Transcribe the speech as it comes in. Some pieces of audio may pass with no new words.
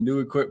new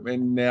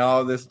equipment and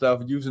all this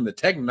stuff using the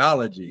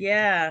technology.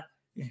 Yeah,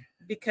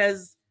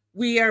 because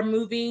we are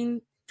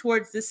moving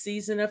towards the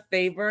season of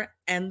favor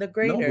and the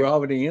greater. No, we're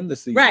already in the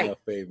season right. of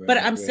favor. But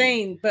I'm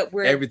saying,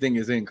 everything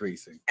is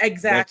increasing.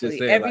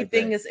 Exactly.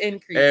 Everything is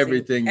increasing.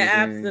 Everything is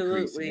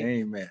absolutely increasing.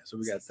 Amen. So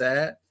we got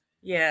that.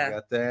 Yeah. We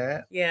got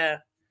that. Yeah.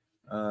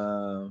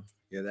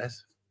 Yeah,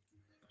 that's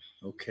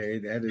okay.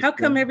 That is. How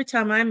come every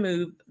time I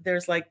move,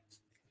 there's like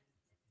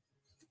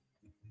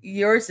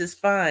yours is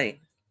fine?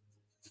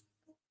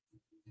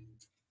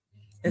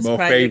 It's more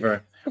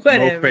favor.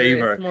 Whatever. More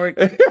favor. More...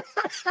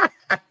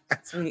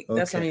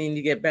 That's why we need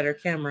to get better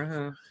camera,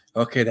 huh?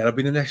 Okay, that'll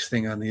be the next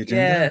thing on the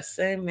agenda. Yes,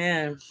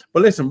 amen.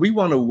 But listen, we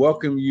want to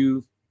welcome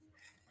you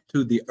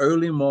to the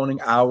early morning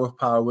hour of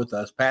power with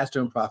us, Pastor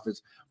and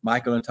Prophets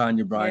Michael and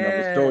Tanya Bryan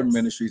of Restored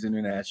Ministries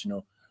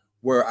International,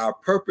 where our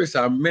purpose,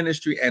 our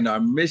ministry, and our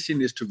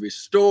mission is to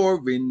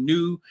restore,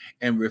 renew,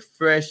 and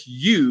refresh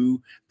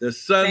you, the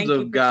sons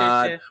of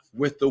God,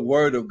 with the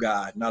word of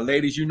God. Now,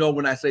 ladies, you know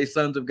when I say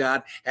sons of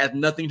God, has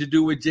nothing to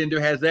do with gender,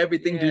 has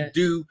everything to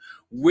do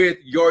with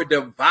your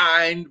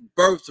divine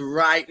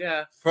birthright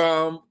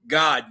from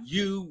God.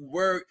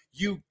 You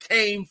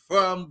came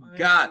from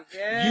God. You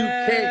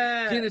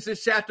came.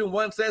 Genesis chapter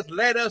 1 says,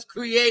 let us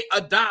create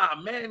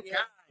Adam, mankind,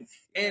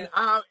 in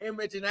our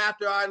image and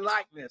after our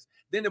likeness.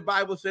 Then the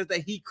Bible says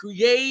that he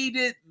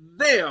created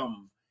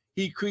them.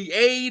 He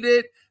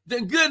created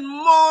the good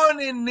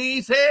morning,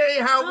 niece. Hey,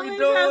 how we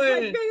doing?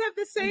 Like they have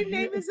the same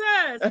name as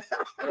us.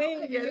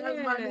 Yeah,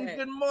 that's my niece.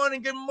 Good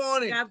morning. Good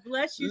morning. God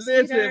bless you,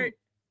 sweetheart.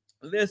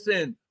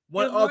 Listen.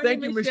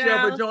 Thank you,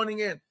 Michelle, for joining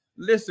in.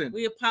 Listen.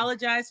 We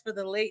apologize for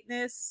the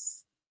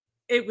lateness.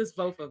 It was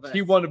both of us.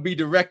 She wanted to be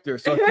director,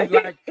 so she's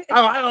like,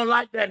 "Oh, I don't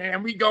like that."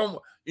 And we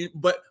go,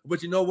 but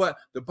you know what?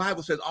 The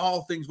Bible says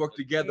all things work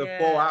together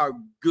for our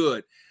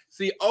good.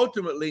 See,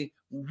 ultimately,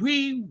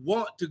 we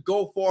want to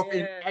go forth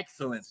in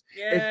excellence.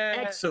 It's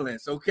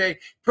excellence, okay?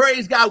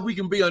 Praise God, we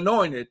can be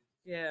anointed.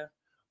 Yeah.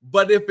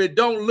 But if it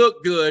don't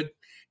look good,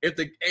 if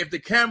the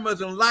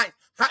cameras and light,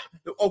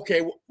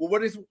 okay,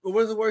 what does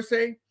the word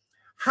say?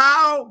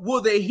 How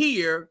will they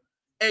hear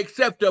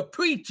except a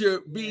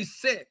preacher be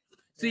sent?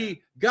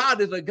 See,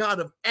 God is a God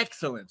of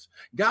excellence.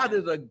 God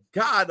is a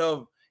God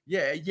of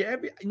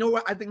you know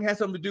what? I think it has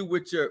something to do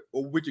with your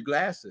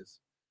glasses,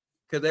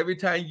 because every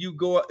time you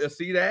go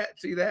see that,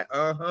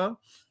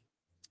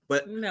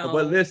 But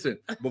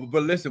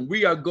listen,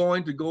 we are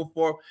going to go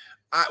for.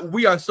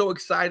 We are so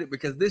excited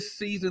because this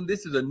season,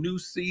 this is a new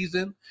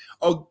season.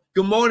 Oh,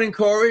 good morning,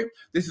 Corey.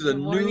 This is a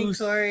new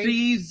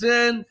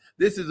season.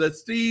 This is a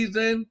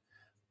season.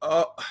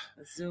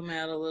 Zoom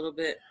out a little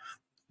bit.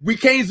 We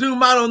can't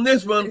zoom out on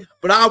this one,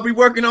 but I'll be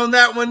working on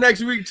that one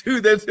next week too.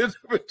 This is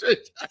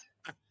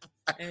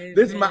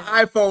my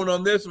iPhone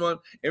on this one,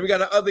 and we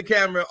got another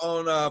camera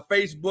on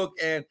Facebook.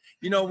 And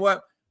you know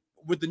what?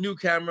 With the new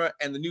camera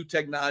and the new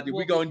technology,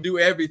 we're gonna do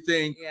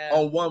everything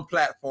on one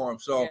platform.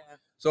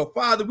 So,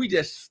 Father, we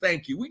just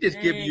thank you. We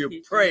just give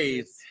you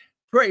praise.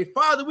 Praise,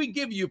 Father, we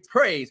give you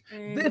praise.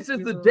 This is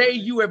the day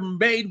you have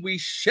made. We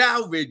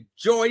shall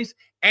rejoice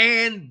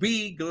and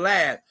be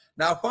glad.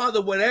 Now,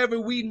 Father, whatever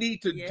we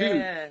need to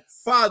do,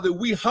 Father,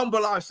 we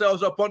humble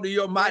ourselves up under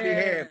your mighty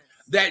hand,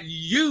 that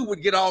you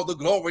would get all the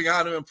glory,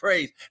 honor, and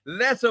praise.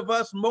 Less of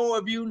us, more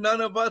of you,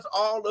 none of us,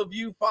 all of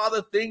you.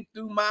 Father, think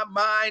through my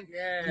mind,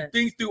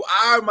 think through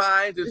our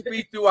minds, and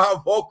speak through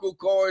our vocal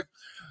cords,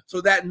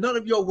 so that none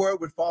of your word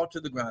would fall to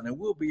the ground. And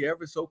we'll be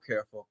ever so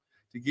careful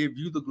to give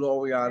you the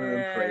glory, honor,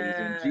 and praise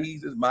in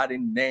Jesus' mighty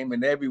name.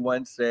 And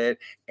everyone said,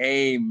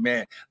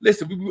 amen.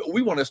 Listen,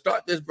 we want to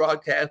start this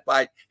broadcast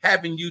by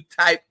having you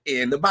type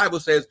in. The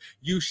Bible says,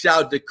 you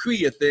shall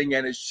decree a thing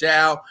and it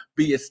shall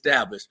be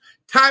established.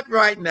 Type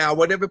right now,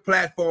 whatever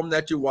platform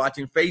that you're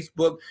watching,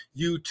 Facebook,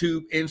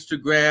 YouTube,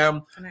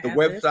 Instagram, the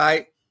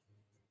website.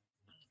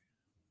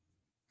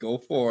 Go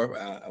for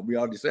it. We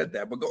already said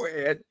that, but go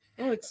ahead.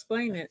 Oh,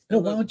 explain it. No,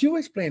 why don't you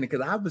explain it?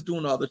 Because I was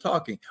doing all the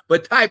talking.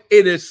 But type,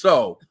 it is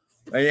so.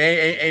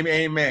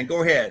 Amen.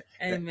 Go ahead.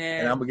 Amen.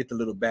 And I'm gonna get the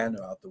little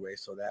banner out the way,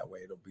 so that way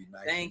it'll be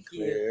nice and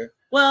clear. You.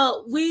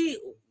 Well, we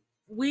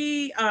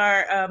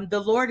are. The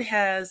Lord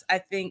has, I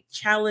think,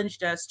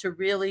 challenged us to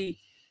really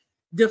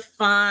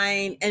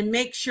define and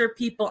make sure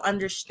people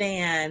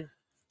understand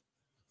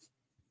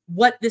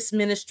what this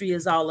ministry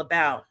is all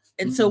about.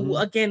 And so,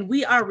 again,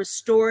 we are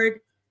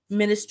Restored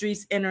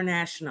Ministries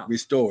International.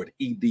 Restored,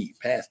 ED,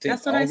 past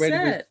tense. That's what already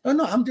I said.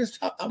 No, I'm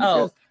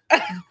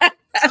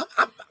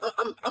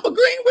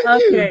agreeing with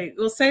you. Okay,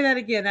 we'll say that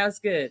again. That was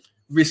good.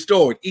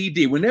 Restored,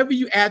 ED. Whenever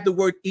you add the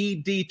word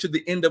ED to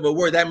the end of a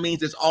word, that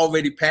means it's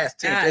already past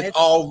tense. It's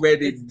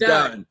already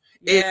done.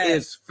 Yes. It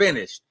is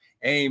finished.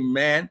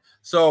 Amen.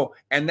 So,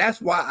 and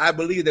that's why I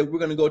believe that we're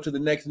going to go to the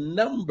next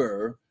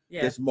number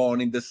this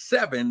morning, the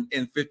 7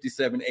 in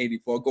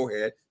 5784. Go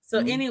ahead. So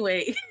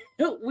anyway,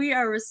 we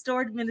are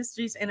Restored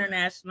Ministries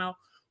International,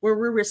 where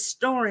we're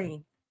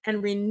restoring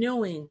and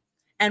renewing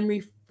and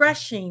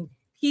refreshing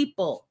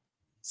people,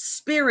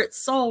 spirit,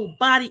 soul,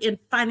 body, and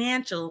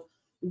financial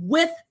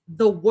with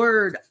the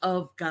word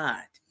of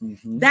God.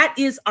 Mm-hmm. That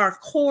is our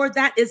core.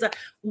 That is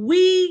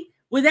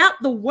without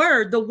the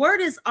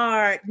word is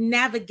our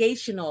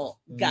navigational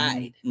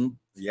guide. Mm-hmm.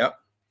 Yep.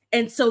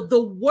 And so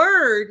the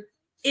word,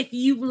 if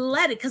you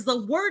let it, because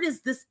the word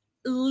is this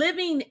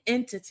living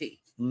entity,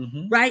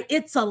 mm-hmm. right?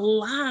 It's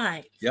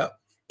alive. Yep.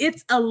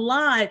 It's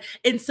alive.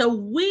 And so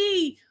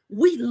we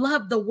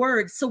love the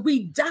word. So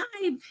we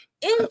dive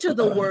into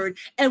the word,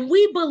 and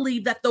we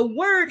believe that the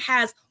word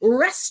has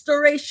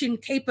restoration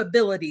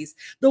capabilities.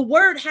 The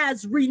word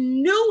has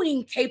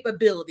renewing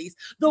capabilities.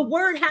 The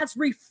word has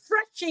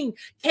refreshing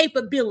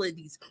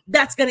capabilities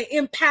that's going to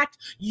impact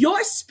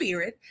your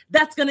spirit,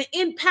 that's going to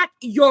impact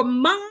your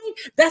mind,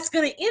 that's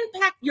going to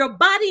impact your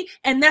body,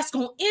 and that's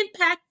going to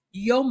impact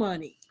your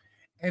money.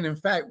 And in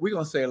fact, we're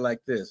going to say it like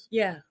this.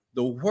 Yeah.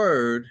 The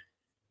word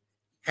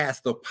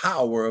has the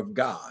power of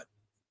God.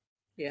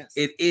 Yes.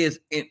 It is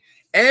in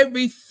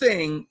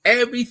everything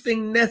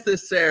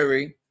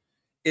necessary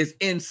is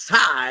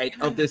inside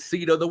of the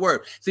seed of the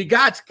word. See,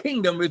 God's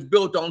kingdom is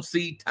built on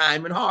seed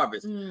time and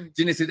harvest.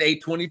 Genesis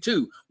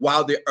 8:22.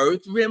 While the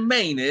earth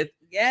remaineth,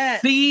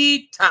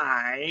 seed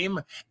time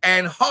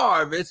and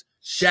harvest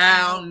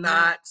shall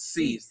not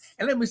cease.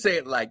 And let me say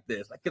it like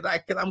this,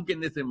 because I'm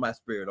getting this in my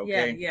spirit,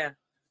 okay? Yeah.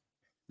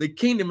 The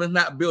kingdom is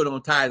not built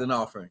on tithe and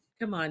offering.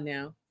 Come on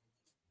now.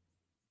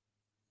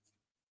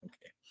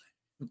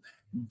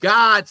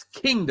 God's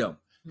kingdom,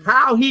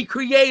 how he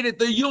created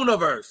the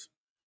universe,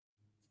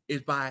 is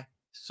by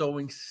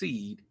sowing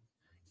seed,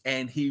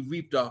 and he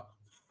reaped a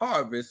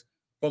harvest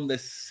from the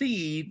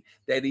seed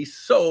that he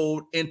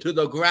sowed into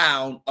the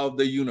ground of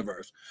the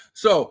universe.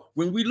 So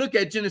when we look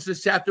at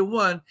Genesis chapter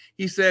 1,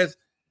 he says,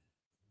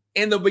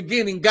 in the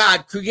beginning,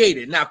 God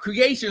created. Now,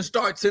 creation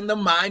starts in the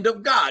mind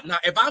of God. Now,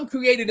 if I'm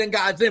created in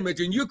God's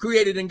image and you're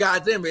created in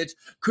God's image,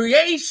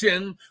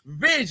 creation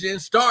vision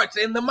starts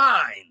in the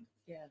mind.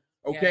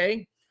 Okay.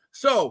 Yeah.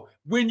 So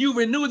when you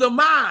renew the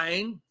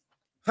mind,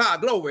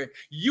 glory,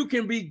 you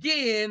can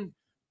begin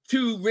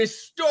to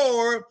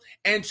restore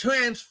and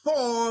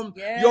transform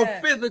your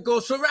physical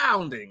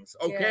surroundings.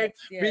 Okay.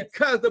 Yes.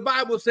 Because the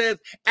Bible says,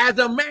 as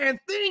a man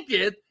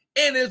thinketh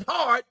in his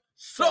heart,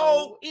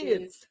 so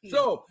is he.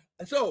 So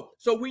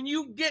when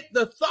you get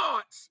the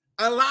thoughts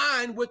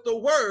aligned with the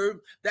word,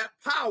 that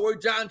power,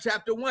 John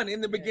chapter 1, in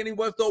the beginning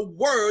was the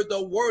word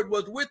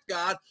was with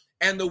God,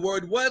 and the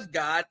word was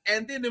God.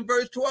 And then in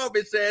verse 12,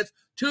 it says,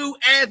 to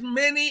as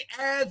many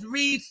as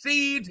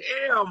received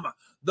him,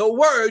 the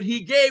word,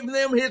 he gave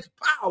them his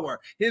power,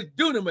 his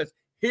dunamis,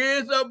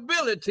 his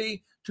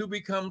ability to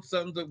become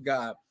sons of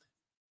God.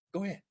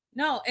 Go ahead.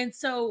 No, and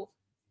so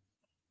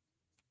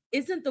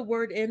isn't the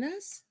word in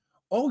us?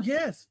 Oh,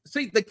 yes.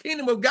 See, the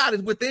kingdom of God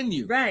is within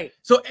you. Right.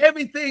 So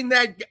everything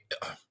that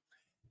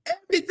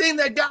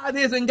God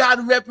is and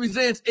God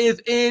represents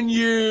is in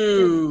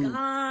you. The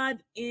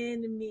God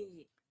in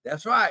me.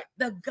 That's right.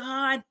 The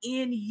God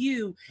in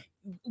you.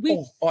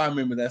 I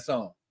remember that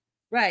song.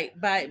 Right.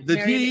 By the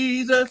Mary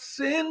Jesus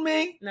in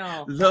me.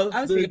 No.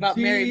 I was thinking about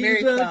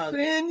Mary song.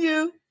 In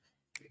you.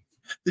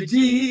 The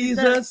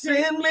Jesus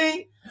in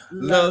me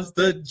loves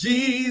the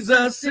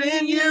Jesus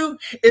in you.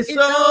 It's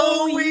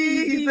so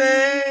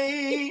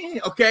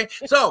easy. Okay.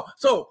 So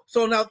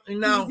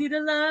now easy to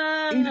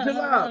love. Easy to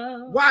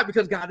love. Why?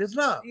 Because God is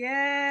love.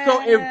 Yeah.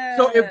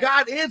 So if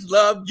God is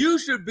love, you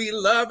should be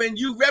love, and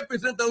you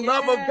represent the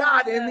love of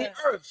God in the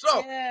earth.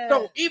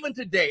 So even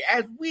today,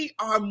 as we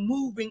are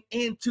moving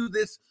into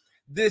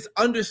this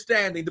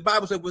understanding, the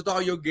Bible says, with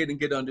all you're getting,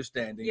 get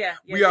understanding.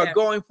 We are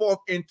going forth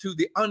into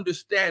the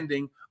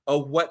understanding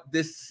of what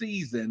this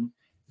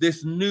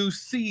new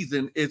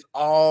season is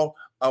all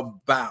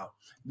about.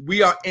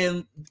 We are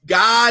in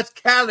God's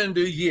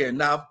calendar year.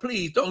 Now,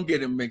 please don't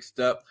get it mixed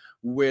up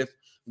with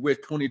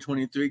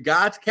 2023.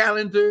 God's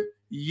calendar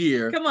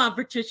year. Come on,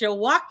 Patricia.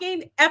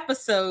 Walking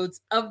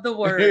episodes of the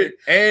word.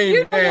 Amen.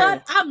 You know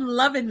what? I'm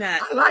loving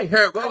that. I like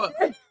her.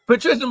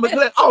 Patricia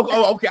McGlynn.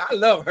 Oh, okay. I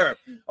love her.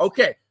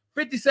 Okay.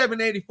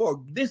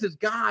 5784. This is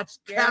God's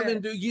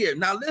calendar year.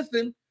 Now,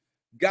 listen.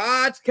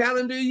 God's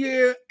calendar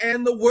year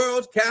and the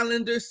world's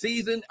calendar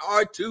season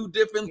are two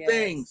different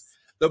things.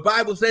 The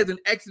Bible says in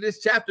Exodus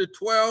chapter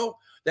 12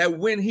 that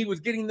when he was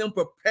getting them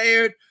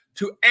prepared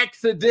to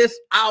exodus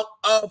out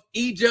of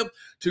Egypt,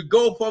 to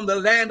go from the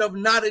land of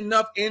not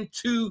enough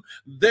into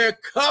their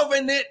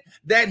covenant,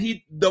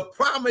 the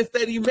promise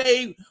that he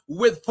made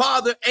with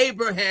Father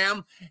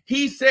Abraham,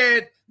 he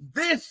said,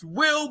 this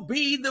will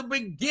be the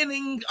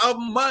beginning of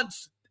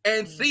months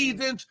and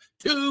seasons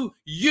to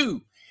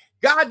you.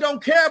 God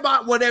don't care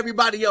about what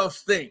everybody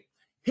else thinks.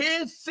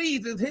 His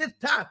seasons, his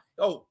time.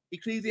 Oh,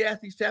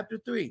 Ecclesiastes chapter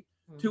 3.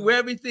 To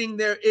everything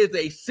there is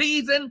a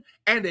season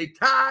and a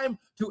time,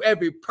 to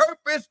every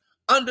purpose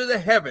under the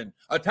heaven.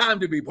 A time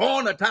to be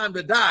born, a time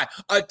to die,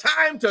 a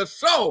time to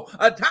sow,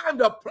 a time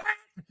to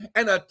plant,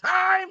 and a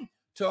time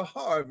to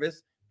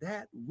harvest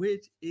that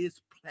which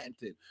is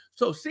planted.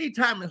 So seed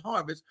time and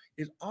harvest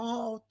is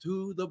all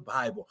through the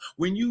Bible.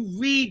 When you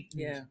read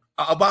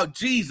about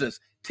Jesus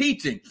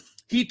teaching,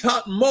 he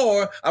taught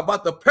more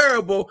about the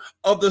parable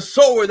of the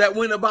sower that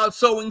went about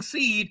sowing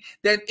seed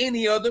than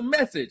any other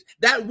message.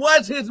 That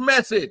was his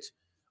message.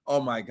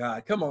 Oh my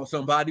God. Come on,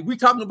 somebody. We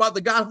talking about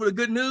the gospel, the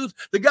good news.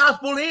 The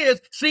gospel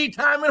is seed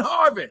time and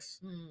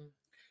harvest.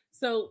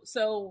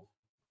 So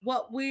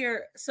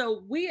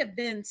we have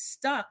been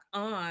stuck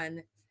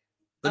on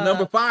the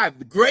number 5,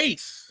 the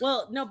grace.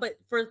 Well, no, but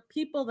for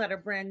people that are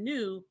brand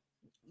new,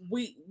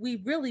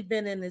 we've really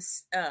been in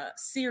this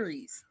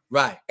series.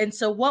 Right. And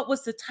so what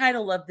was the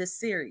title of this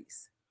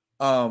series?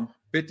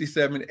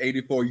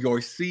 5784,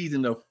 your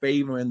season of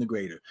favor and the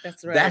greater.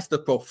 That's right. That's the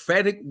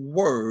prophetic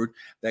word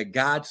that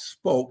God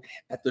spoke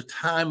at the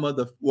time of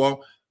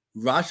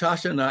Rosh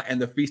Hashanah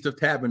and the Feast of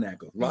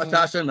Tabernacles. Rosh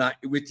Hashanah,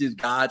 which is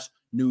God's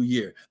New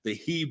Year, the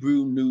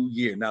Hebrew New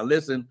Year. Now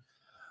listen,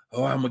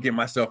 I'm gonna get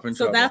myself in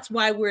trouble. So that's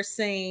why we're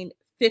saying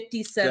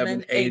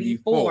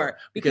 5784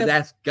 because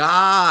that's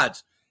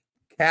God's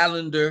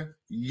calendar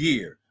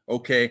year.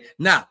 Okay.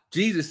 Now,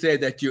 Jesus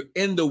said that you're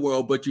in the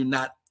world, but you're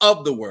not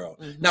of the world.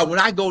 Now, when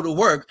I go to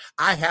work,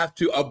 I have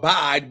to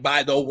abide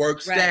by the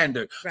work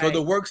standard. So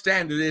the work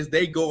standard is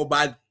they go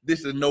by,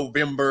 this is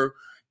November,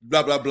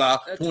 blah, blah, blah,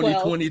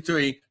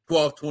 2023,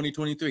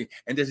 2023.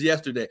 And just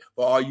yesterday,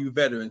 for all you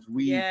veterans,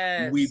 we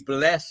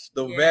bless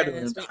the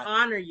veterans. We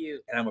honor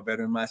you. And I'm a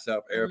veteran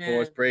myself, Air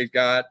Force, praise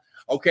God.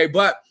 Okay,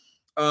 but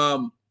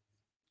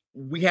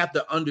we have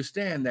to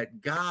understand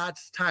that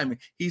God's timing,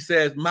 he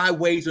says, my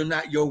ways are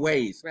not your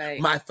ways.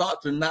 Right. My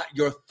thoughts are not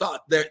your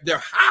thoughts. They're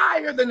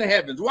higher than the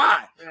heavens.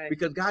 Why? Right.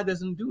 Because God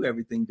doesn't do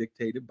everything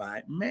dictated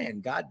by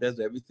man. God does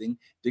everything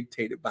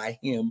dictated by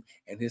him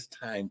and his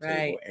timetable.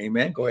 Right.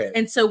 Amen. Go ahead.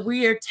 And so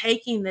we are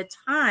taking the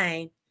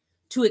time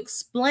to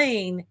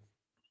explain,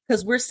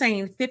 because we're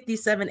saying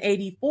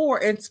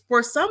 5784. And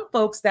for some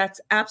folks, that's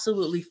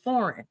absolutely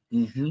foreign.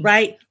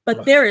 Right.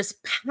 But there is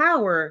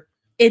power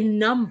in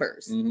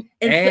numbers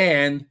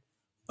and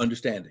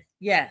understanding.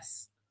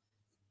 Yes.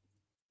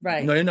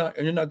 Right. No, you're not.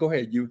 Go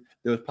ahead. There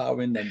was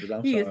power in numbers.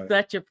 He is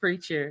such a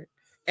preacher.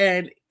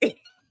 And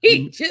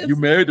you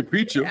married the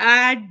preacher.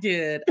 I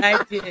did.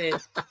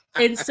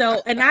 And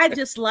so, and I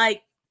just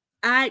like,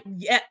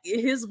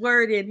 his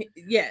word in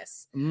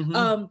yes.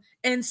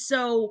 And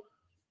so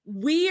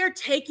we are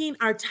taking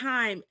our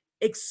time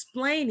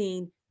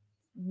explaining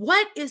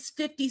what is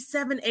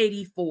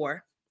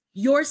 5784.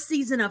 Your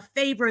season of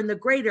favor and the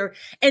greater,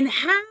 and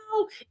how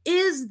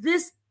is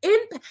this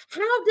impact?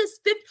 How does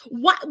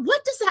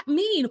what does that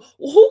mean?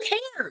 Who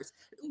cares?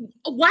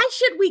 Why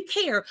should we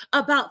care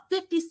about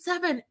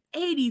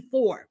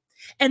 5784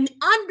 and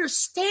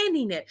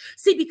understanding it?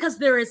 See, because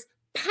there is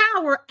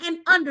power and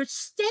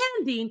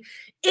understanding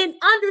in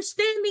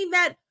understanding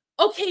that,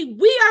 okay,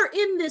 we are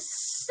in this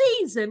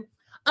season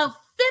of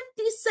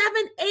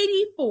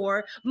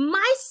 5784,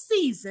 my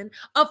season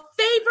of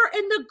favor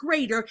and the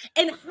greater,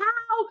 and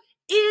how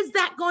is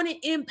that going to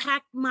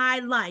impact my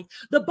life?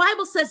 The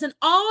Bible says, in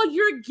all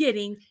you're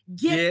getting,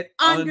 get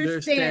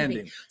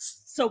understanding.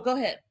 So go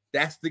ahead.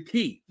 That's the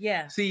key.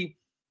 Yeah. See,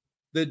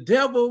 the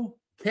devil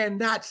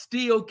cannot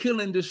steal, kill,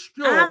 and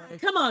destroy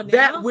come on now.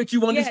 that which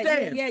you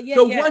understand.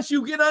 Once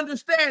you get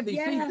understanding,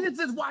 see, this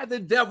is why the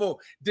devil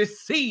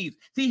deceives.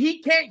 See, he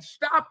can't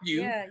stop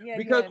you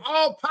because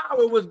all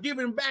power was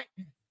given back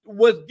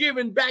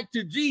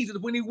to Jesus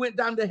when he went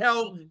down to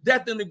hell,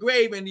 death, and the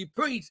grave, and he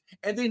preached.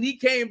 And then he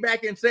came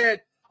back and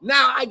said,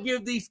 now I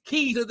give these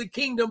keys of the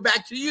kingdom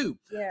back to you.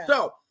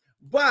 So,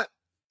 but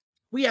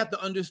we have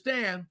to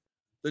understand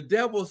the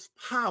devil's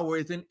power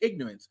is in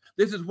ignorance.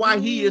 This is why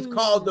he is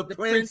called the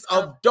prince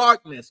of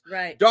darkness.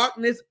 Right.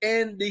 Darkness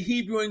in the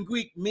Hebrew and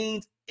Greek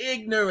means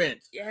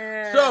ignorance.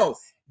 Yes. So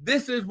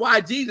this is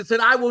why Jesus said,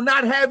 I will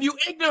not have you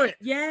ignorant.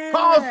 Yes.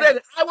 Paul said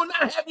it, I will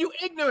not have you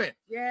ignorant.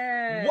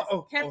 Yes.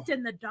 Kept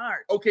in the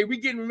dark. Okay, we're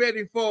getting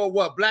ready for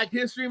what? Black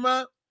History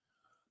Month?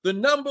 The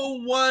number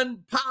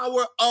one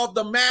power of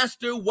the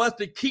master was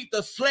to keep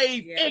the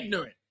slave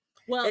ignorant.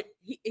 Well,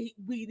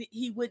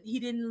 he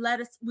didn't let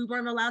us. We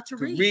weren't allowed to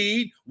read.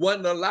 Read,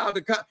 wasn't allowed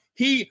to come.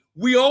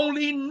 We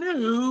only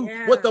knew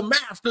what the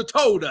master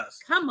told us.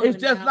 Come on, it's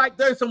just now. Like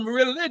there's some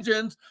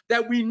religions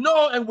that we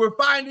know, and we're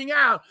finding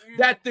out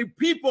that the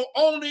people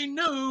only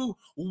knew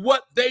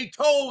what they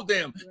told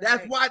them. Right.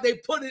 That's why they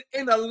put it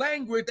in a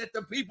language that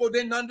the people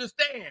didn't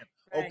understand.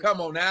 Right. Oh,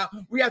 come on now.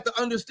 We have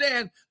to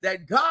understand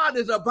that God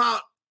is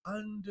about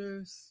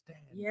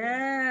understanding.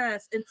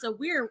 Yes. And so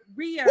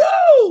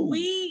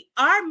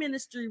our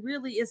ministry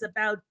really is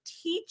about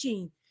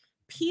teaching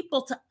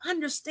people to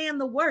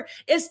understand the word.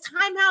 It's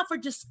time out for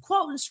just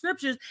quoting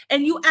scriptures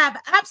and you have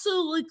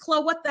absolutely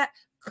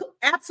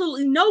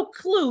no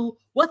clue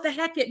what the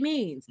heck it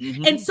means.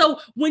 And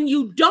so when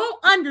you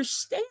don't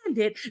understand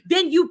it,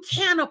 then you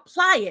can't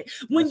apply it.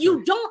 When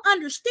you don't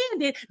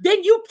understand it,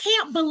 then you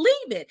can't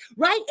believe it,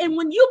 right? And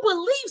when you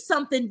believe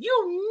something,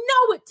 you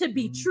know it to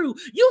be true.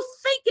 You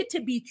think it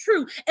to be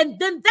true. And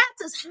then that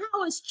is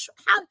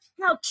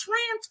how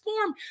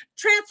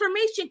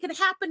transformation can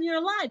happen in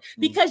your life.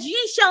 Because ye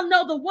shall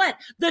know the what?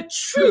 The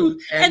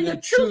truth. And the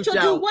truth shall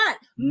do what?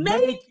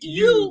 Make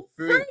you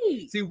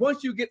free. See,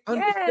 once you get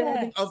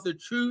understanding understanding of the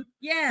truth,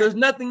 there's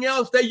nothing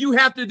else that you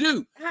have to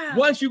do.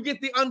 Once you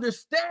get the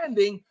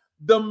understanding,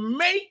 the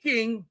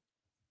making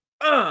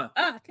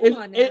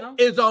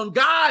is on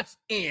God's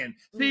end.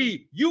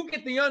 See, you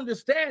get the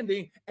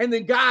understanding, and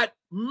then God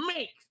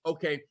makes,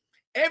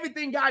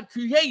 everything God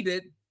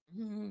created,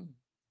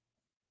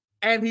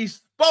 and he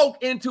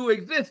spoke into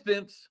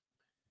existence,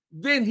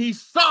 then he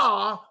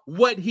saw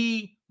what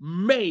he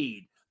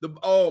made.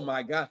 Oh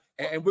my God.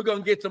 And we're going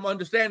to get some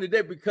understanding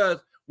there, because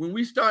when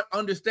we start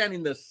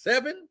understanding the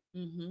seven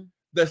in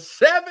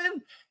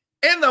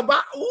the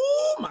Bible,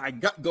 oh my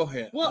God, go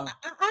ahead. Well,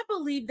 I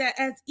believe that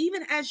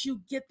even as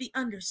you get the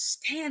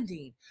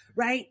understanding,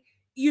 right?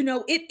 You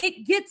know,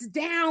 it gets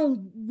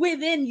down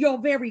within your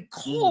very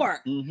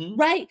core,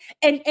 right?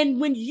 And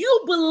when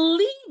you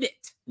believe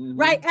it,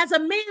 right? As a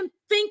man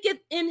thinketh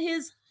in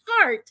his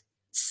heart,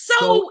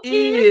 so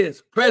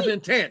is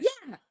present tense.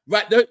 Yeah.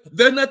 Right.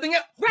 There's nothing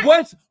else.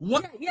 Right.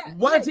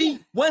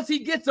 Once he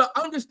gets an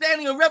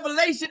understanding of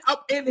revelation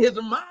up in his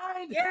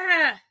mind,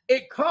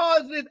 it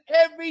causes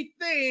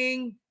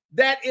everything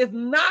that is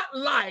not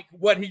like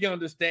what he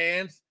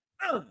understands.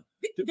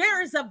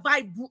 There is a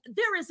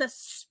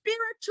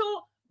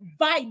spiritual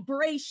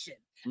vibration,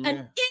 an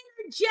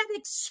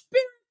energetic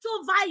spiritual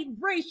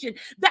vibration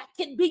that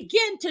can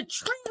begin to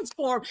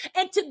transform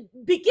and to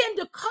begin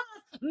to cause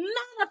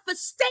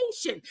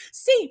manifestation.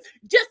 See,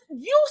 just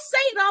you say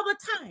it all the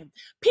time.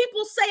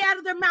 People say out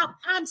of their mouth,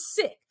 I'm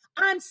sick.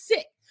 I'm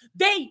sick.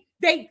 They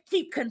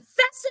keep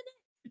confessing it.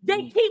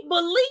 They keep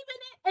believing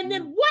it. And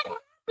then what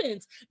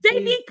happens? They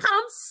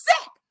become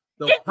sick.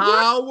 The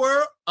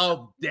power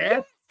of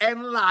death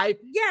and life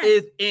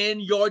is in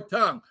your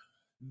tongue.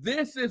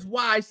 This is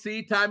why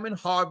seed time and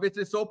harvest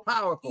is so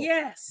powerful.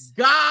 Yes.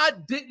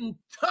 God didn't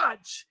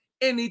touch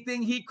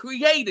anything he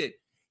created.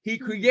 He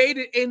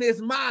created in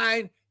his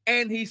mind,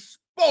 and he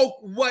spoke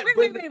what.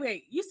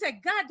 Wait. You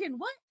said God didn't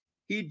what?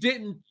 He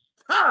didn't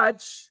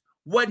touch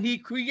what he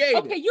created.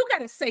 Okay, you got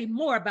to say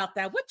more about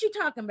that. What you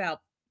talking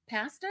about,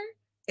 Pastor?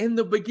 In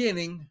the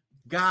beginning,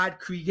 God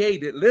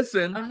created,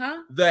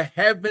 the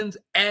heavens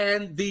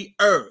and the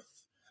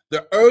earth.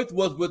 The earth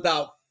was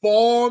without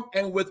form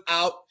and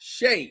without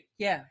shape.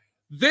 Yeah.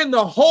 Then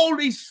the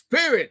Holy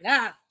Spirit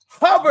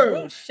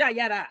hovered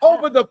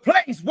over the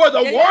place where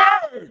the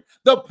word,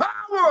 the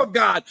power of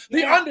God,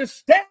 the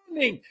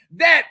understanding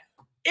that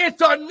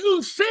it's a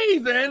new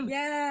season.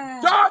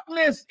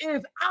 Darkness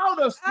is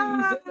out of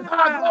season.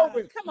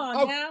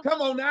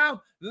 Come on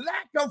now.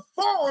 Lack of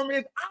form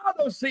is out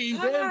of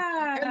season.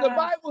 And the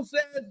Bible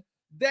says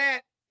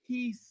that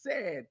he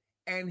said,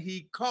 and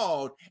he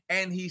called,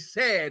 and he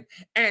said,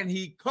 and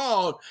he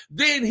called.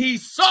 Then he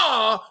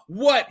saw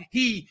what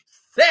he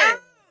said.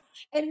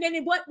 And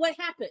then what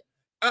happened?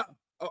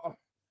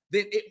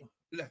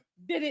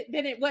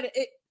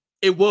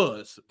 It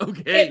was,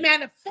 okay. It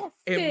manifested.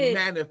 It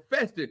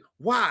manifested.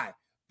 Why?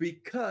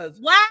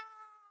 Because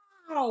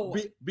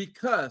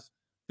because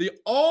the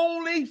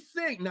only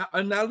thing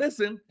now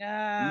listen,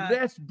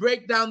 let's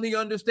break down the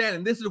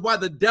understanding. This is why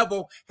the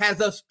devil has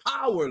us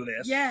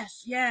powerless.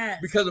 Yes.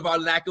 Because of our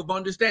lack of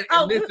understanding.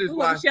 And this is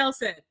why Michelle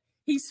said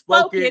he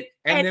spoke it,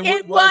 and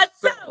it was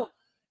so.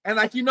 And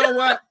like, you know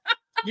what?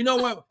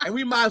 And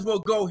we might as well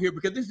go here,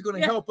 because this is going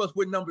to help us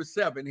with number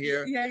 7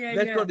 here.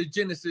 Let's go to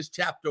Genesis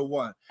chapter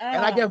 1.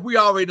 And I guess we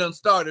already done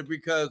started,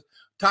 because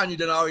Tanya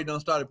already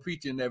started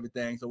preaching and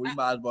everything, so we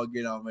might as well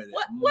get on with it.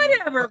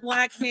 Whatever,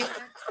 black man.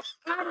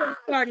 I'm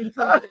starting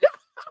from it.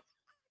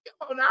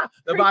 Come on now.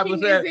 The Bible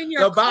says,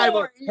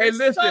 hey,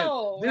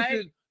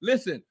 listen,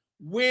 listen.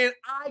 When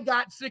I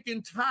got sick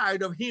and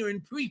tired of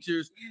hearing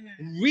preachers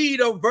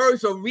read a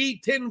verse or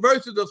read 10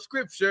 verses of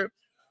scripture,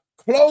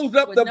 close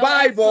up the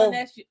Bible.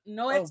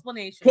 No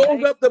explanation.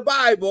 Close up the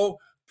Bible,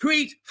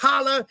 preach,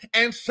 holler,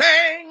 and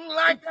sang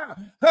like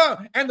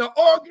that. And the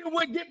organ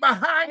would get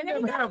behind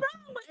them.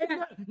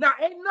 Now,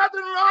 ain't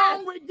nothing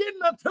wrong with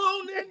getting a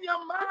tune in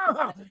your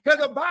mouth, because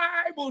the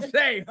Bible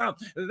says,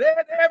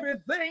 let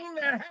everything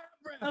that happens.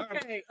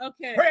 Okay.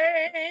 Praise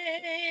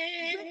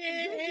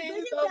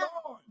the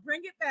Lord.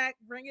 Bring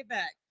it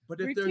back. But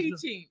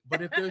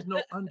if there's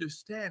no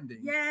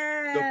understanding,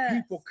 the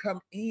people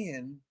come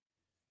in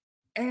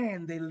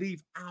and they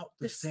leave out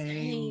the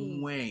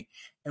same way.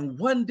 And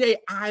one day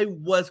I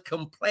was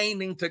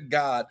complaining to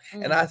God,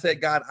 and I said,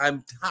 God,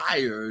 I'm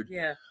tired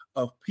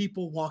of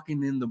people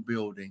walking in the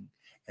building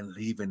and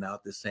leaving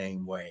out the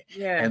same way.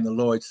 And the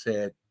Lord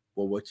said,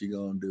 well, what you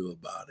gonna do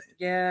about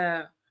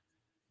it?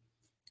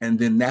 And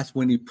then that's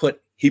when he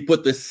put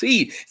the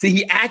seed. See,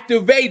 he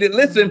activated.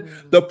 Listen,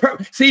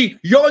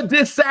 your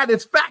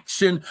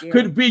dissatisfaction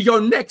could be your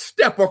next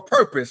step of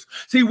purpose.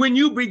 See, when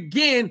you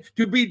begin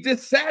to be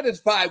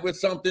dissatisfied with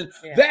something,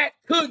 that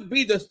could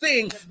be the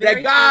thing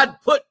that God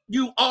put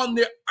you on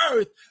the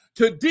earth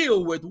to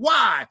deal with.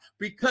 Why?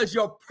 Because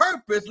your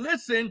purpose,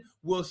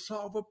 will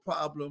solve a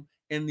problem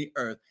in the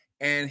earth.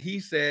 And he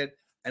said,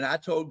 and I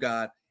told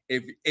God,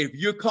 if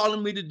you're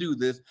calling me to do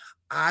this,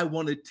 I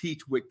want to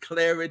teach with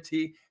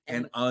clarity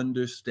and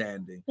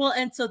understanding. Well,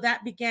 and so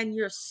that began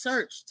your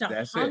search to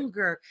That's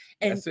hunger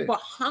it. and for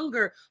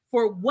hunger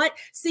for what?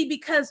 See,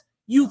 because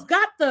you've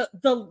got the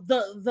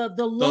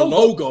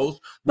logos,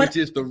 which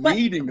is the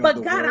reading of the word.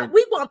 But God,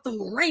 we want the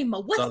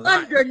rhema. What's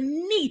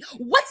underneath?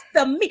 What's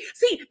the meat?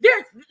 See,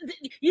 there's,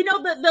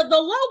 the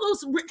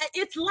logos.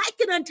 It's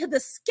likened unto the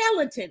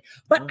skeleton,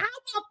 but I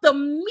want the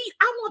meat.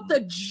 I want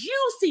the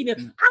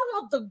juiciness. I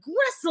want the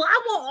gristle.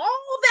 I want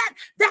all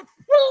that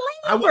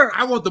flavor.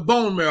 I want the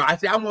bone marrow.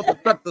 I want to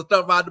suck the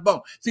stuff out of the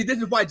bone. See, this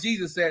is why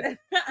Jesus said,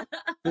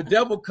 "The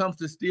devil comes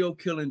to steal,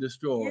 kill, and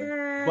destroy."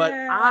 Yeah. But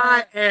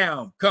I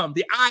am come.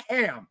 The I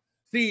am.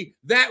 See,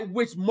 that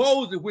which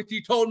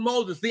he told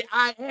Moses, the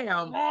I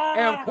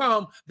am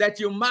come that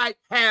you might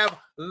have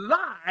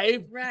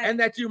life, and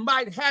that you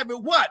might have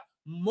it what?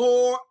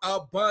 More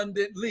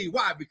abundantly.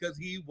 Why? Because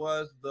he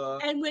was the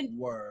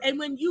word. And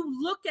when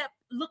you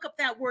look up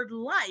that word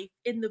life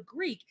in the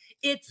Greek,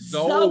 it's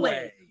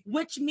Zoe,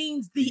 which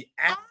means the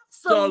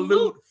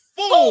absolute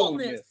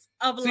fullness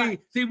of life.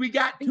 See, we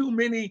got too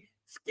many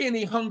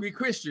skinny, hungry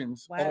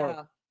Christians.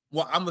 Wow.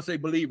 Well, I'm going to say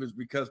believers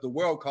because the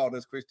world called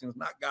us Christians,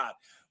 not God.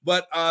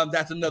 But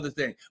that's another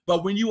thing.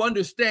 But when you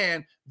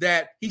understand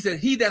that he said,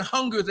 he that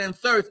hungers and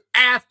thirsts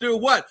after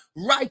what?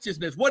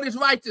 Righteousness. What is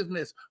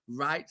righteousness?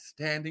 Right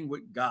standing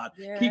with God.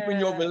 Yeah. Keeping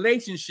your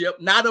relationship,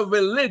 not a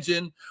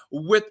religion,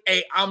 with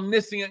a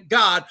omniscient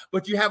God,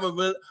 but you have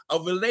a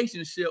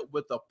relationship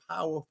with a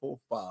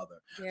powerful Father.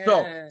 Yes.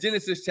 So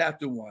Genesis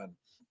chapter 1,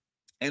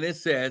 and it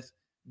says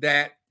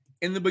that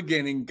in the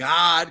beginning,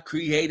 God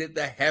created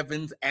the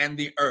heavens and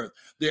the earth.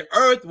 The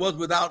earth was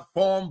without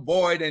form,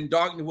 void, and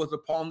darkness was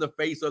upon the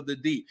face of the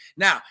deep.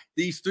 Now,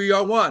 these three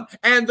are one.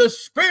 And the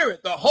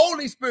Spirit, the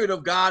Holy Spirit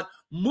of God,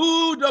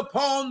 moved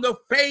upon the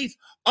face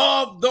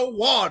of the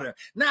water.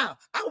 Now,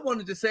 I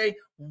wanted to say,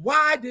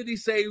 why did he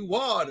say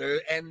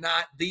water and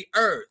not the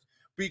earth?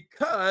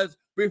 Because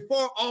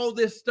before all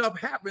this stuff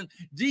happened,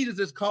 Jesus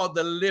is called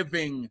the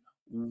living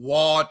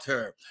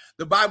water.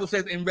 The Bible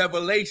says in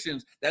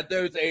Revelations that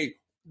there's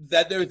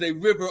a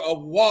river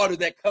of water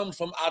that comes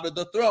from out of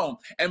the throne.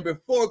 And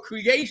before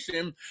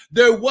creation,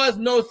 there was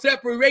no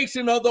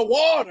separation of the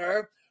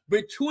water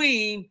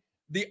between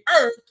the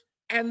earth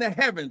and the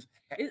heavens.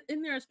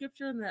 Isn't there a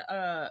scripture in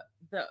the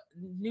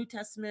New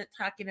Testament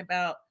talking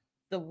about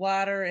the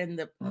water and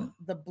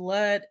the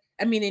blood?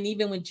 I mean, and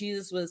even when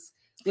Jesus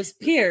was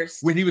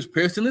pierced. When he was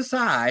pierced in the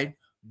side,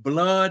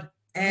 blood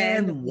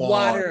and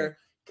water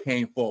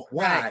came forth.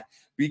 Why? Right.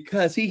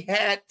 Because he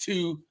had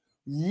to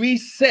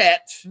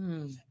reset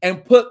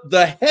and put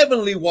the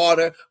heavenly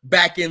water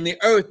back in the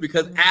earth,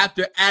 because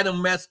after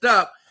Adam messed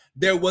up,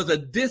 there was a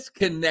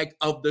disconnect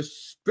of the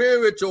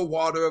spiritual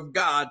water of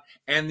God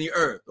and the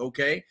earth.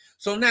 Okay,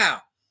 so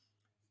now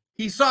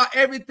he saw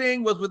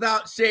everything was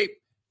without shape.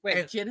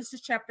 Wait,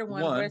 Genesis chapter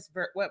 1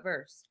 what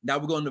verse? Now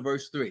we're going to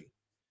verse 3.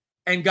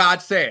 And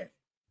God said,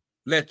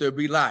 "Let there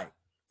be light."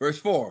 Verse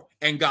 4.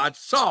 And God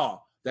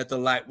saw that the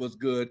light was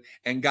good,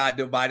 and God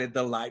divided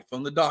the light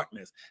from the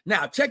darkness.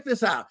 Now, check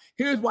this out.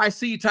 Here's why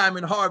seed time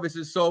and harvest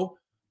is so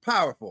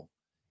powerful.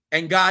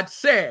 And God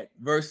said,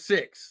 verse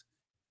 6,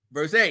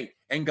 verse 8,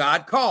 and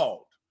God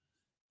called.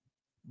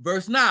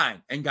 Verse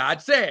 9, and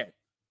God said.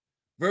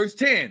 Verse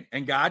 10,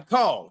 and God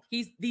called.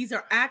 These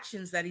are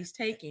actions that he's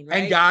taking,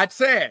 right? And God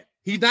said.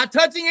 He's not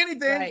touching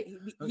anything. Right.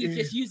 He's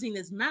just using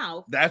his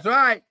mouth. That's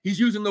right. He's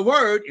using the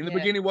word. In the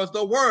beginning was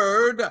the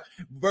word.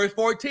 Verse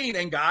 14,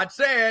 and God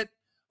said.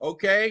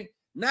 Okay,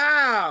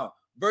 now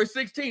verse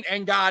 16,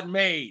 and God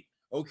made.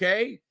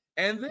 Okay,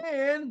 and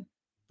then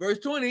verse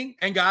 20,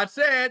 and God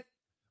said.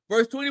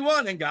 Verse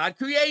 21, and God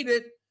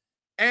created.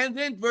 And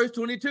then verse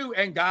 22,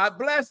 and God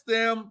blessed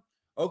them.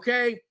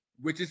 Okay,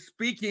 which is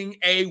speaking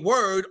a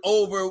word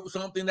over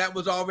something that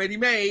was already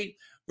made.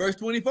 Verse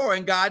 24,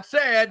 and God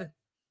said.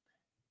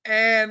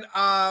 And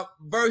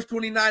verse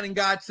 29, and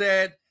God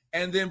said.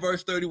 And then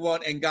verse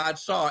 31, and God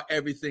saw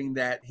everything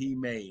that he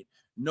made.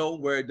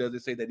 Nowhere does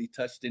it say that he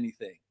touched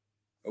anything.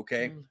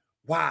 Okay.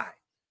 Why?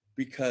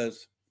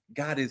 Because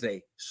God is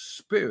a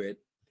spirit,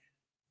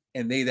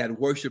 and they that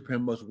worship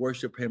him must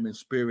worship him in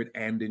spirit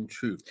and in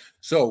truth.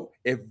 So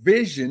if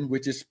vision,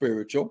 which is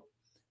spiritual,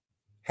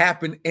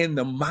 happened in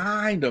the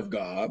mind of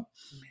God,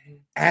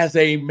 as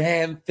a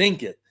man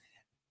thinketh,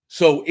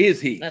 so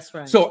is he. That's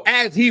right. So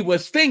as he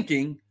was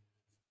thinking,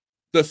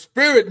 the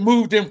spirit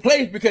moved in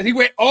place, because he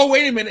went, oh,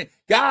 wait a minute,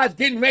 God's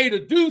getting ready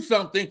to do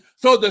something.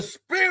 So the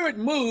spirit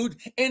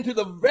moved into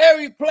the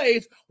very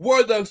place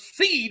where the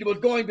seed was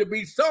going to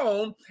be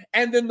sown.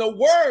 And then the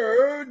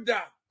word,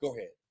 go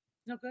ahead.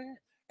 No, go ahead.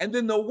 And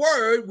then the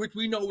word, which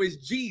we know is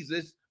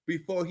Jesus,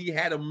 before he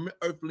had an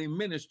earthly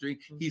ministry,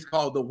 he's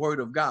called the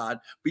Word of God,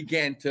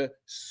 began to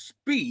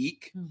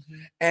speak.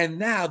 And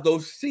now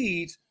those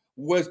seeds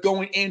was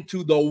going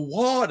into the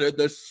water,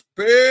 the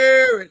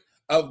spirit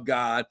of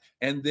God,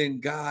 and then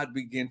God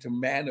began to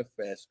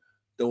manifest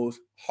those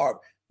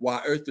harvest.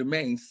 While earth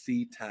remains,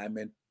 seed time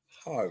and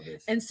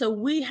harvest. And so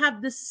we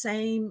have the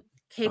same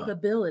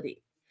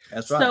capability.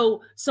 That's right.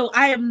 So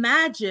I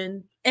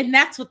imagine, and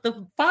that's what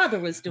the Father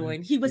was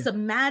doing. He was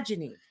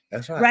imagining.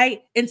 That's right.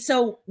 Right. And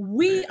so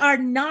we are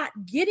not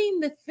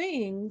getting the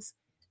things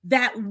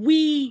that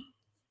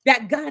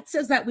God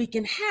says that we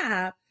can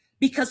have,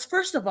 because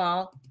first of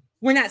all,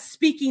 we're not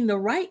speaking the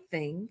right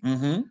thing.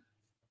 Mm-hmm.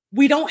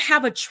 We don't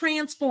have a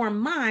transformed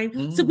mind.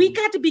 Mm-hmm. So we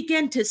got to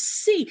begin to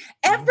see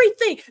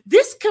everything.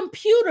 This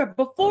computer,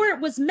 before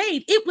it was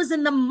made, it was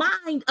in the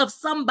mind of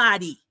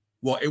somebody.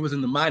 Well, it was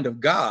in the mind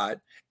of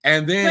God.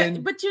 And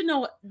then, but you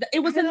know, it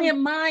was in their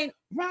mind.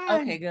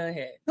 Right. Okay, go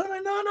ahead.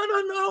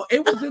 No.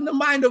 It was in the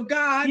mind of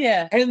God.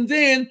 Yeah. And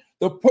then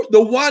the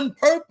one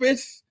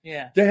purpose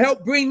to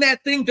help bring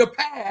that thing to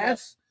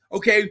pass.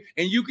 Okay.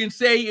 And you can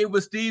say it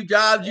was Steve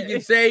Jobs. You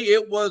can say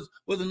it was,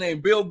 what's the name?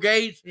 Bill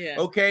Gates. Yeah.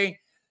 Okay.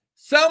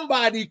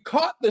 Somebody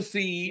caught the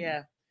seed.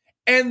 Yeah.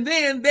 And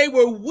then they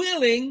were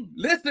willing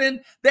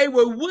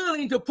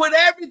to put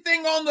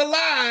everything on the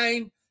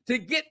line to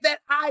get that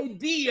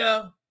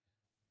idea.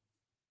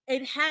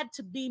 It had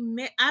to be,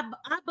 I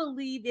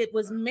believe it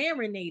was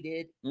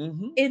marinated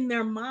in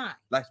their mind.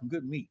 Like some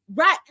good meat.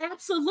 Right,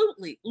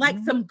 absolutely. Like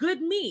some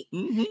good meat.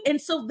 Mm-hmm.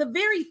 And so the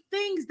very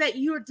things that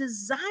you're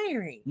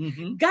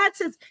desiring, God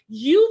says,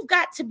 you've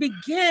got to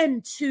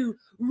begin to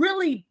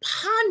really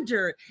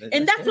ponder.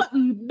 And that's what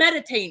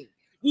meditating,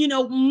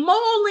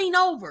 mulling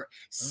over,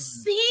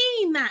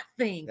 seeing that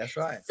thing. That's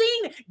right.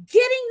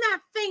 Getting that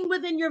thing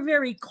within your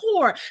very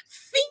core,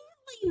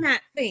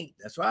 that thing.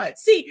 That's right.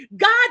 See,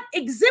 God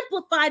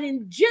exemplified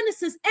in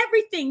Genesis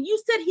everything.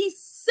 You said he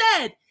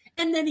said,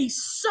 and then he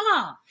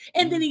saw,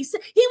 and then he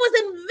said, he was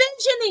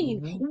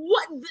envisioning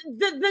what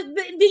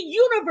the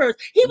universe.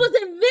 He was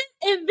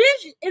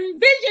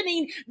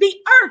envisioning the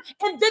earth,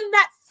 and then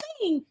that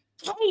thing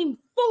came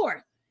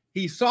forth.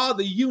 He saw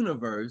the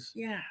universe.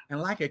 Yeah. And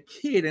like a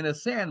kid in a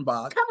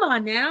sandbox. Come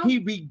on now. He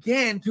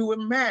began to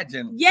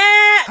imagine.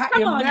 Yeah.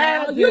 Come on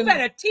now. You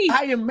better teach.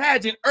 I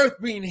imagine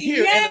Earth being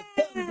here, and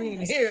the sun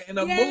being here, and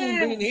the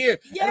moon being here,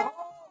 and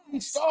all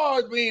these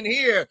stars being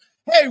here.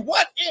 Hey,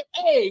 what if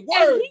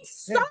word? And he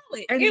saw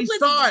it. And he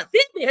saw it.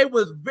 Vivid. It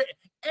was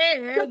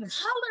and the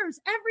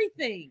colors,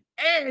 everything.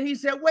 And he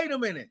said, wait a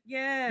minute.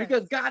 Yeah.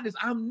 Because God is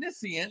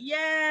omniscient.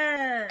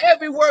 Yeah.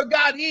 Everywhere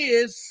God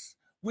is,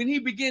 when he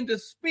began to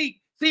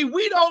speak. See,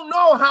 we don't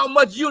know how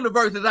much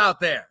universe is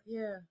out there.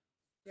 Yeah.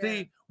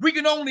 See, we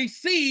can only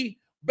see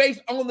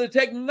based on the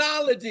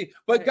technology,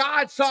 but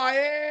God saw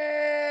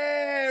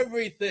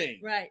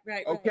everything. Right.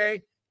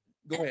 Okay,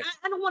 go ahead.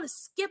 I don't want to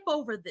skip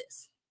over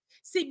this.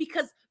 See,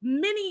 because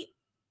many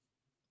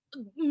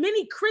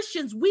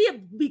Christians,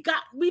 we've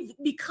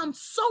become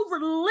so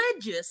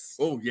religious.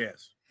 Oh,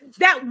 yes.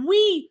 That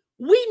we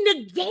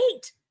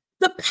negate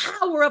the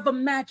power of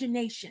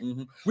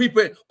imagination. We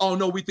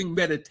think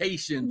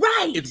meditation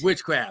is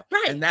witchcraft.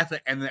 Right. And that's a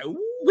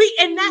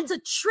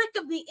trick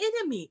of the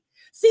enemy.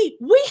 See,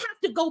 we have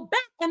to go back,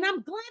 and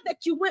I'm glad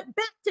that you went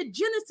back to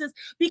Genesis,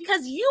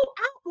 because you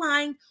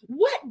outlined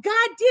what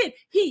God did.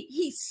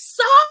 He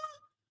saw,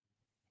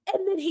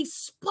 and then he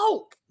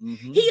spoke.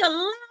 He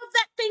allowed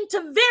that thing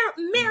to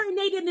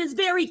marinate in his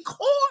very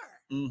core.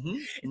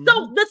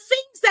 So the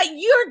things that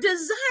you're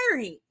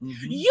desiring,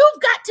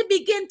 you've got to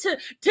begin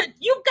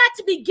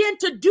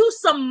to do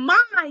some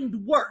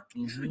mind work.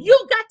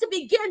 You've got to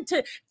begin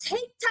to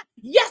take time.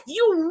 Yes,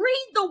 you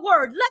read the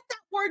word. Let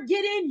that word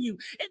get in you,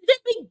 and then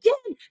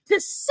begin to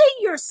see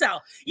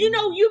yourself. You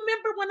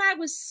remember when I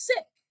was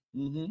sick,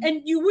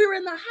 and we were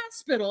in the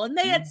hospital, and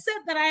they had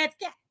said that I had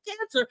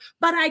cancer,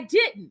 but I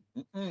didn't.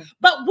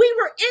 But we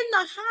were in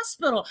the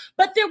hospispittal,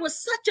 but there was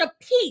such a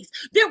peace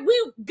that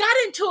we got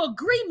into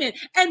agreement,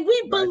 and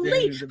we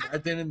believed. And I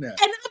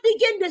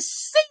began to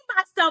see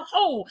myself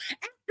whole.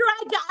 After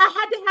I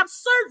had to have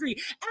surgery.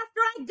 After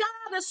I got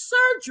out of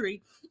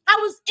surgery, I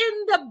was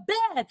in the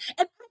bed,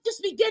 and I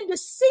just began to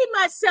see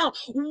myself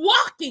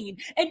walking.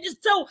 And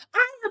so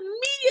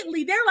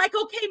they're like,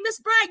 okay, Miss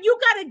Bryant, you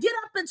got to get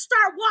up and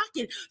start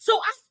walking. So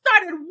I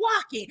started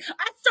walking.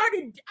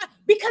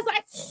 Because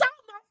I saw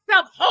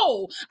myself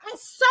whole. I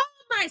saw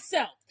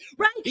myself,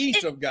 right?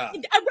 Peace of God.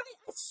 Right? I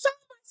saw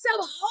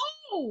myself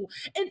whole.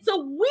 And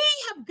so we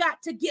have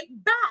got to get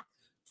back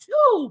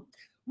to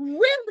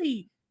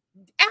really,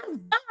 as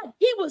God,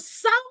 he was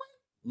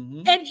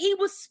sowing and he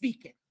was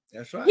speaking.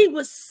 That's right. He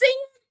was singing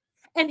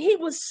and he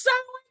was sowing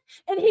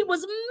and he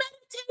was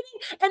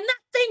meditating, and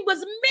that thing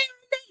was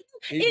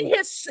marinating in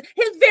his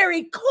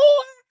very core.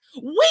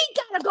 We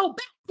got to go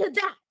back to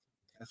that.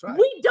 That's right.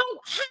 We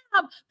don't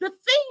have the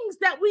things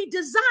that we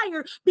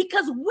desire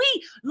because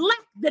we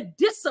lack the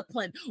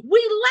discipline.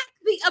 We lack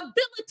the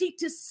ability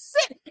to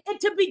sit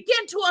and to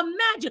begin to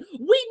imagine.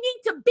 We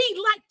need to be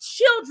like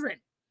children,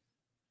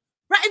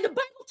 right? And the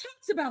Bible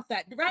talks about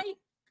that, right?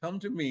 Come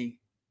to me.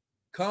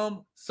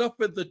 Come,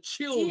 suffer the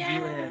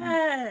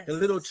children, the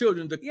little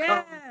children to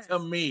come to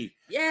me.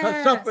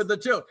 Yes. Suffer the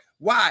children.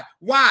 Why?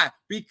 Why?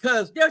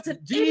 Because there's an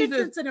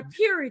innocence and a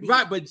purity.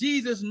 Right, but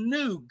Jesus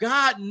knew.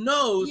 God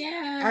knows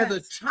as a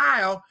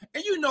child.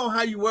 And you know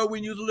how you were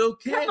when you was a little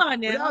kid. Come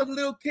on now. When I was a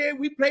little kid,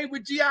 we played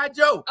with G.I.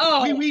 Joe.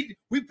 Oh.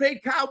 We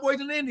played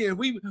Cowboys and Indians.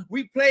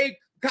 We played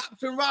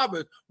cops and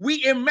robbers.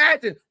 We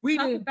imagined. We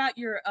talk about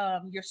your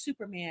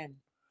Superman.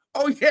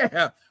 Oh,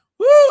 yeah.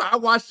 Woo! I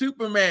watched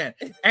Superman.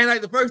 And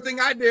like the first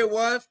thing I did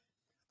was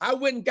I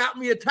went and got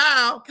me a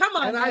towel. Come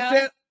on. And I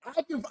said,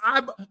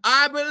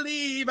 I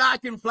believe I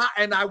can fly.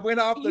 And I went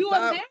off the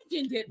top. You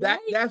imagined it, right?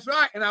 That's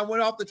right. And I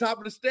went off the top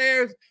of the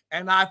stairs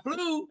and I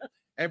flew.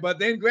 But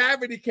then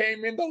gravity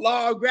came in, the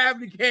law of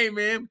gravity came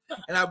in,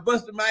 and I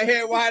busted my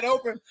head wide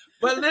open.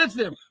 But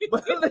listen,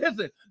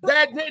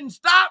 that didn't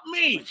stop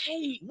me.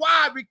 Right.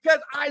 Why? Because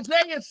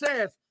Isaiah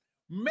says,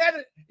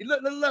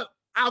 look,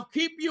 I'll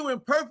keep you in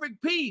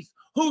perfect peace,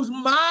 whose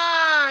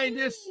mind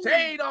is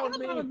stayed on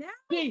me.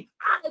 See,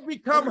 I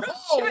become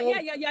whole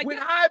when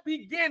I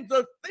begin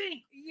to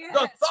think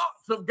the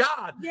thoughts of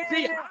God.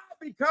 See, I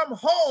become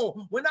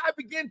whole when I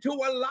begin to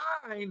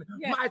align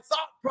my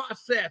thought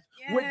process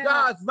with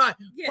God's mind.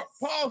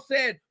 Paul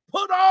said,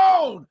 put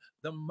on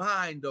the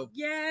mind of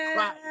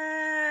Christ.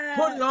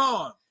 Put it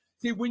on.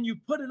 See, when you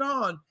put it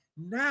on,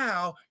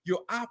 now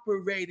you're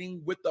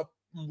operating with the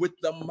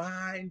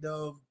mind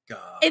of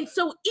God. And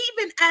so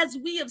even as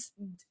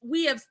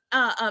we have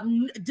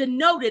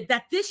denoted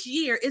that this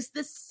year is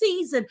the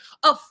season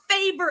of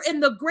favor in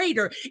the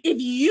greater,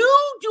 if you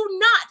do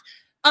not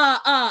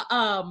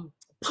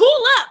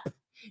pull up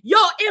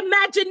your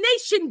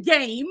imagination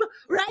game,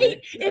 right?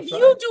 If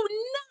you do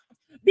not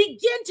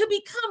begin to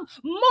become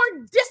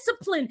more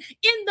disciplined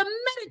in the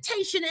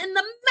meditation and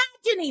the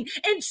imagining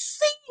and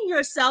seeing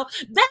yourself,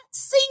 that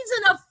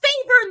season of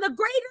favor in the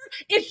greater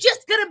is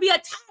just going to be a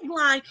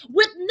tagline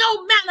with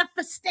no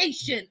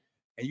manifestation.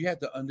 And you have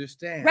to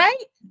understand.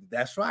 Right?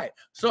 That's right.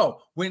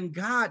 So when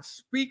God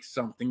speaks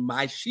something,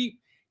 my sheep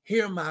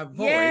hear my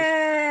voice,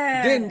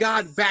 then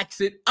God backs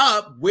it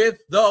up with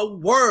the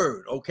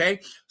word.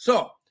 Okay.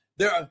 So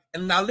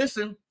and now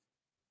listen,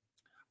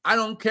 I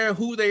don't care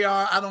who they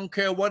are. I don't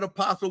care what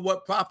apostle,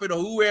 what prophet, or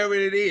whoever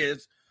it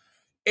is.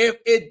 If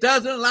it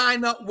doesn't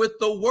line up with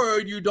the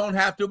word, you don't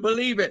have to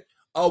believe it.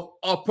 A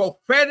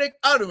prophetic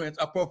utterance,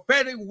 a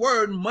prophetic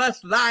word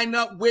must line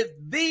up with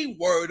the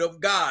word of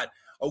God.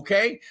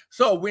 Okay.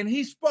 So when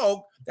he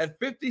spoke that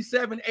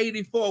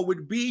 5784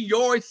 would be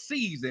your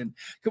season,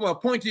 come on,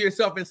 point to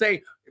yourself and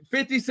say,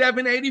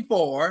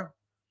 5784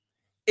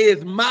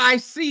 is my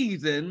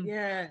season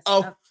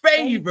of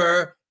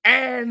favor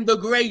and the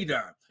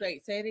greater.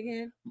 Wait, say it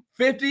again.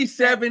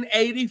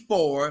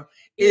 5784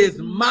 is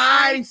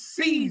my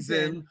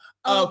season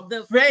of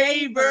the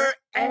favor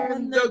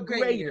and the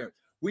greater.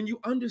 When you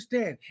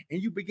understand and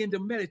you begin to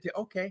meditate,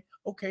 okay,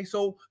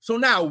 so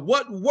now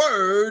what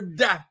word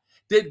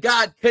did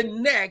God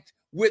connect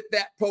with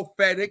that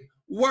prophetic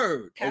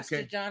word?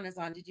 Pastor John is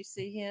on. Did you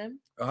see him?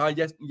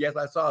 Yes,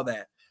 I saw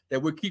that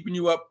we're keeping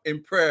you up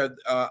in prayer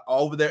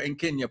over there in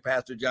Kenya,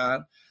 Pastor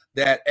John,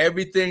 that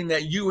everything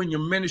that you and your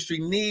ministry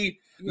need.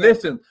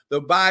 Listen,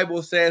 the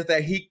Bible says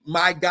that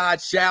my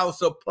God shall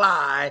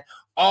supply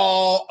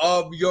all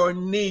of your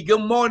need.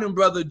 Good morning,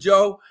 Brother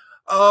Joe.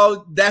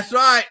 Oh, that's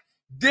right.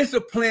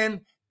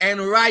 Discipline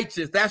and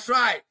righteous. That's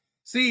right.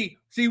 See,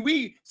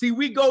 we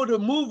go to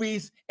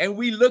movies and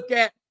we look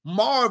at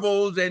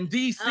Marvels and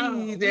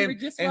DC's we were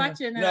just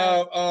watching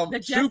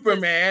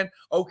Superman.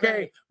 Okay.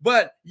 Right.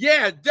 But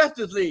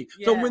Justice League.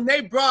 Yeah. So when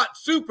they brought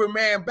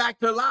Superman back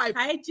to life,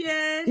 hi,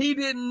 Jen. He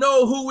didn't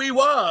know who he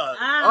was.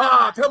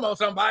 Come on,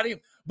 somebody.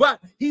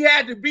 But he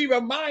had to be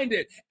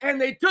reminded. And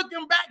they took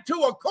him back to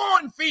a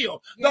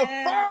cornfield, the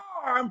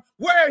farm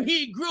where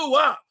he grew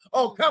up.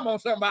 Oh, come on,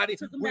 somebody.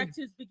 Took him back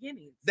to his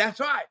beginnings. That's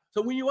right.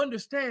 So when you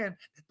understand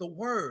that the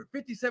word,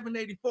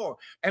 5784,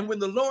 and when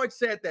the Lord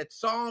said that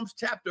Psalms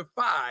chapter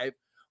 5,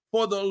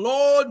 for the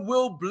Lord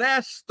will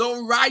bless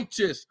the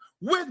righteous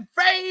with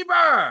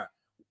favor,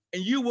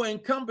 and you will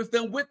encompass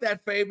them with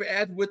that favor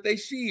as with a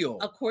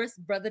shield. Of course,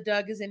 Brother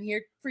Doug is in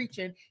here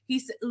preaching. He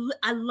said,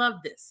 I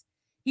love this.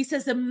 He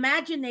says,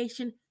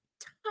 imagination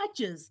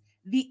touches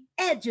the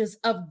edges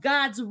of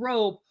God's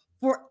robe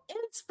for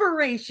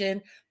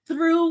inspiration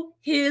through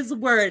his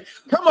word.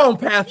 Come on,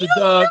 Pastor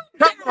Doug.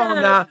 Come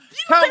on now.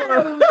 Come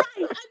on. Right.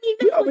 I mean,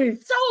 that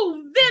was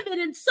so vivid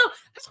and so.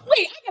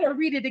 Wait, I gotta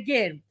read it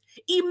again.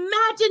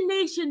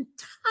 Imagination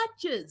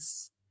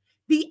touches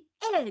the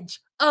edge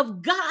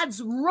of God's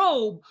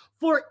robe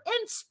for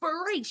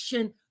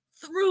inspiration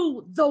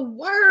through the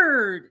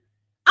word.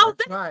 Oh,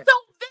 that's right. So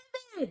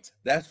vivid.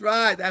 That's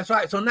right. That's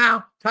right. So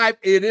now type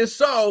 "it is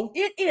so."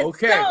 It is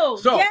okay.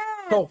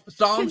 So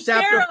Psalms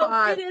chapter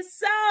 5. It is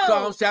so.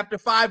 Psalms chapter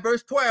 5,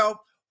 verse 12.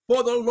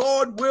 For the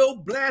Lord will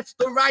bless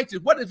the righteous.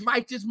 What does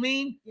righteous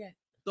mean?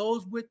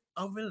 Those with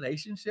a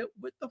relationship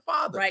with the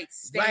Father. Right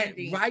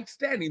standing. Right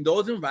standing.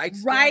 Those in right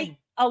standing. Right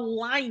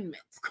alignment.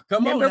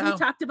 Remember we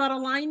talked about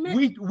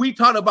alignment? We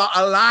talked about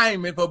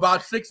alignment for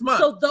about 6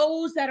 months. So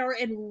those that are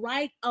in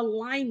right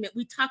alignment,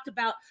 we talked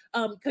about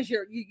because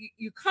your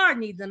car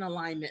needs an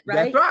alignment,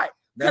 right? That's right.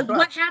 Because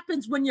what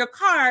happens when your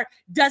car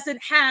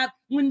doesn't have,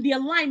 when the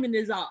alignment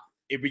is off?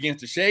 It begins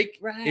to shake.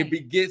 Right. It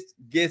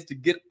begins to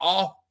get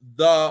off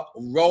the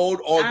road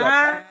or the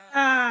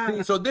path.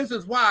 See, so this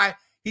is why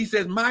he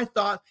says, my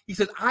thoughts, he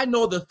says, I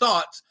know the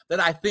thoughts that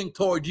I think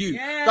toward you.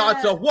 Yes.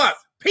 Thoughts of what?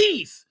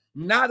 Peace,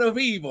 not of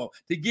evil,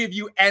 to give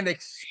you an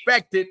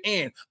expected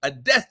end, a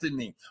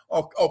destiny.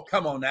 Oh,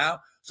 come on now.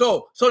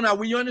 So now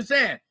when you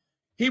understand,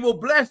 he will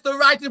bless the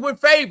righteous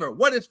with favor.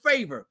 What is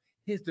favor?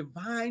 His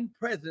divine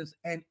presence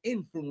and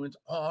influence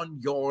on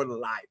your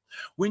life.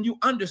 When you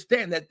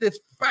understand that this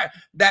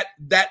that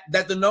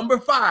the number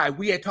 5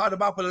 we had talked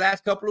about for the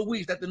last couple of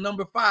weeks, that the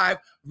number 5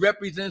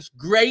 represents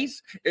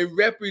grace, it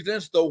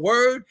represents the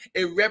word,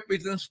 it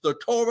represents the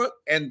Torah,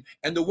 and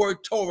the word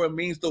Torah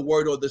means the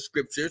word or the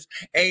scriptures,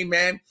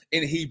 amen,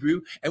 in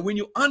Hebrew. And when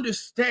you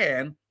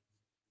understand,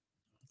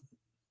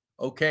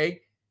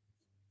 okay,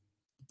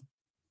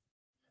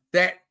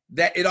 that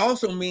it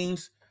also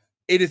means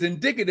it is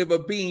indicative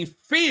of being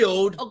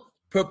filled,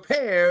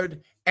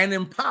 prepared, and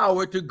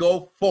empowered to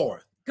go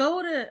forth.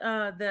 Go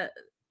to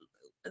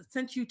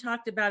since you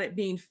talked about it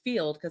being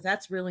filled, because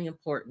that's really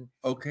important.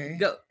 Okay.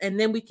 Go, and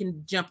then we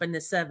can jump into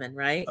 7,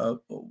 right?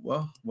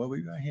 Well, what we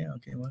got here?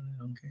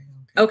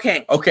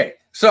 Okay.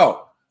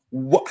 So,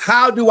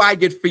 how do I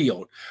get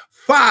filled?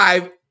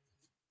 5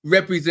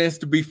 represents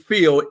to be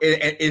filled,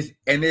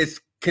 and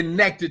is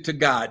connected to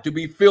God, to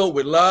be filled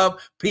with love,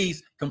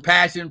 peace,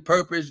 compassion,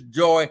 purpose,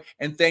 joy,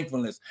 and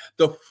thankfulness.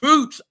 The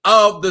fruits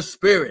of the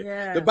Spirit.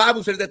 Yeah. The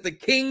Bible says that the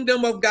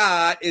kingdom of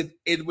God is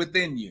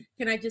within you.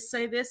 Can I just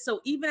say this?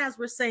 So even as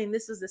we're saying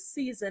this is a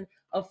season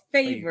of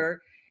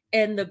favor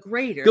and the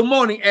greater. Good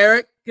morning,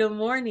 Eric. Good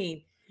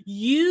morning.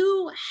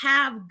 You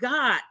have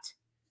got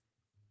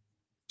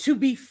to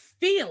be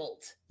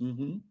filled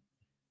in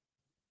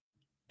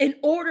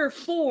order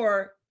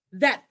for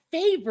that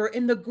favor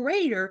in the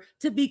greater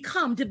to be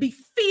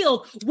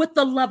filled with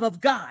the love of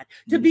God,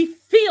 to be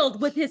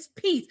filled with his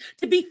peace,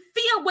 to be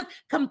filled with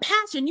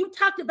compassion. You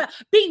talked about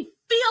being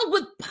filled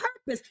with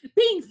purpose,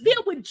 being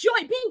filled with joy,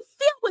 being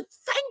filled with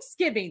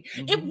thanksgiving.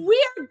 If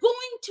we're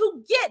going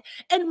to get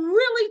and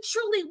really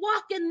truly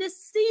walk in this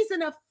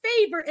season of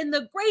favor in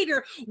the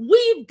greater,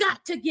 we've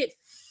got to get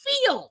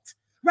filled.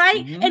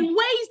 Right? And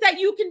ways that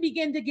you can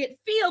begin to get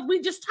filled.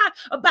 We just talked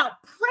about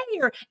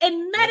prayer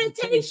and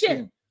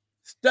meditation.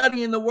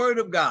 Studying the word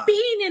of God.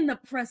 Being in the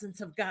presence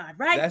of God,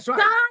 right? That's right.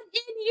 God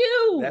in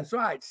you. That's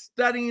right.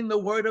 Studying the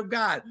word of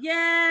God.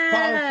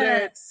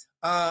 Yes.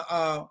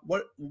 Paul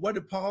said, what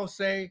did Paul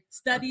say?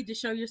 Study to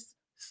show your...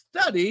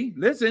 Study,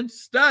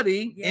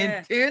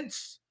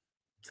 intense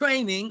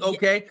training,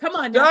 okay? Come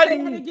on, study,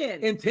 now say that again.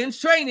 Intense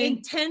training.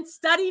 Intense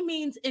study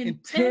means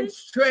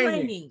intense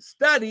training.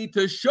 Study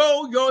to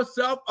show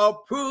yourself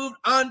approved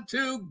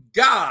unto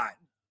God.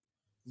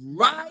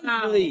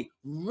 Rightly,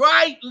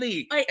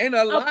 in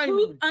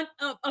alignment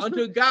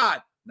unto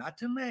God, not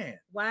to man.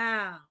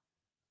 Wow.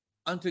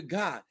 Unto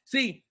God.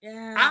 See,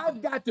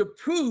 I've got to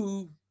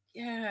prove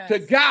to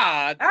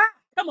God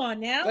come on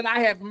now that I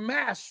have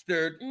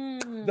mastered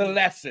the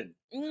lesson.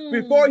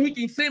 Before he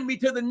can send me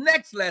to the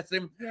next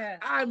lesson,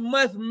 I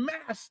must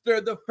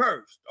master the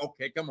first.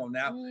 Okay, come on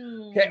now.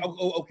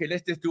 Okay,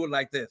 let's just do it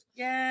like this.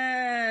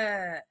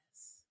 Yes.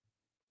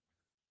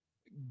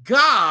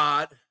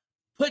 God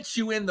puts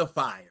you in the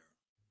fire.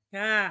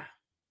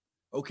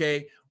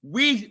 Okay,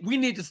 we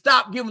need to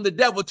stop giving the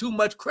devil too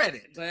much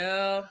credit.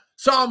 Well,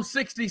 Psalm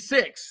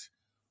 66.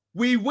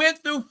 We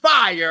went through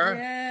fire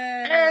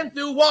and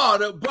through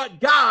water, but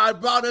God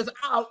brought us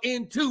out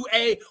into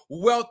a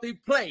wealthy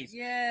place.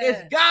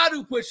 It's God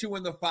who puts you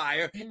in the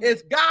fire.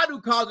 It's God who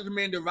causes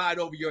men to ride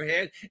over your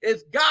head.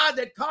 It's God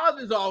that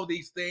causes all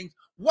these things.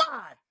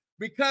 Why?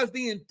 Because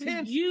the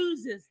intent, he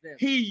uses them.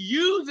 He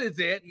uses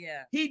it.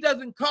 He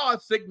doesn't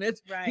cause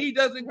sickness. He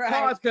doesn't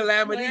cause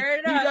calamity.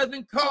 He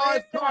doesn't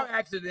cause car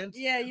accidents.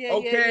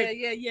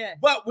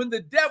 But when the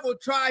devil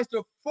tries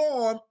to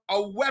form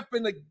a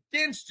weapon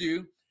against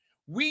you,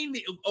 we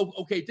need,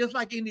 just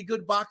like any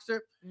good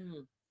boxer,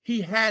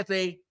 he has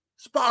a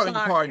sparring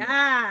partner.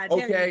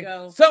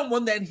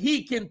 Someone that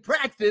he can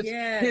practice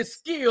his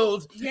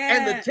skills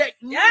and the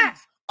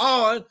techniques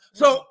on.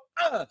 So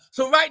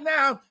right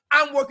now,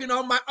 I'm working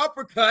on my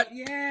uppercut.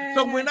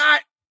 So when I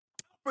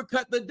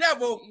uppercut the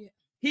devil,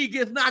 he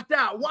gets knocked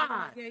out.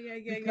 Why?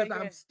 Because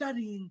I'm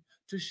studying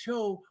to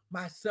show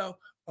myself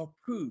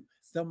approved.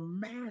 The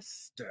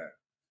master.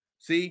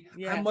 See,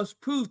 I must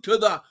prove to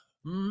the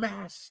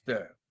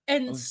master.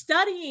 And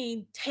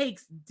studying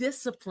takes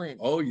discipline.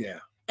 Oh, yeah.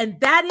 And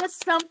that is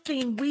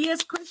something we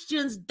as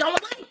Christians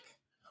don't like.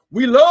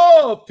 We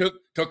love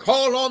to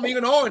call on the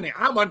anointing.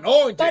 I'm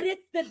anointed. But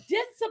it's the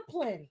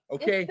discipline.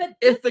 Okay.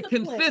 It's the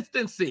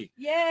consistency.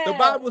 The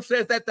Bible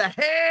says that the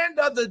hand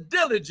of the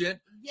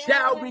diligent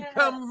shall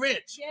become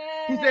rich.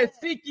 He says,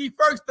 seek ye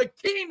first the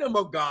kingdom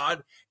of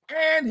God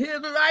and his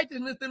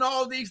righteousness, and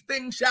all these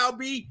things shall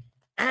be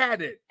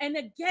added. And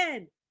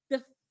again,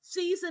 the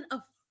season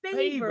of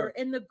favor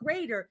in the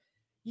greater,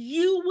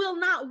 you will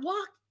not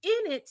walk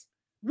in it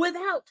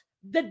without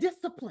the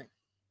discipline.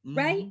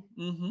 right?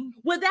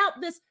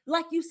 Without this,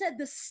 like you said,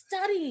 the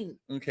studying,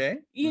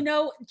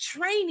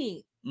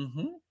 training,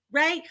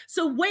 right?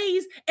 So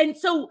ways, and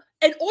so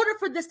in order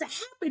for this to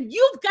happen,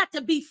 you've got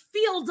to be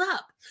filled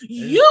up.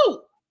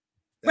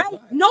 Right?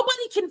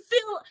 Nobody can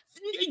fill.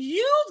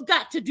 You've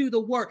got to do the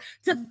work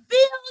to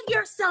fill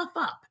yourself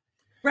up,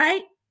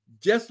 right?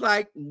 Just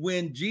like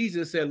when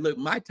Jesus said, look,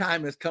 my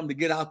time has come to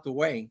get out the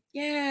way.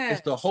 Yeah. It's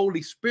the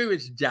Holy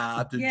Spirit's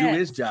job to do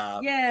his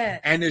job. Yeah.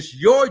 And it's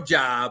your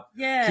job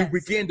to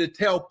begin to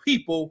tell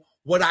people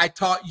what I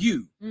taught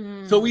you.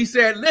 So he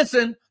said,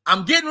 listen,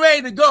 I'm getting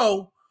ready to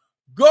go.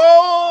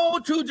 Go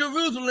to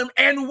Jerusalem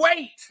and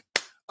wait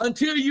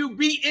until you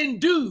be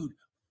endued,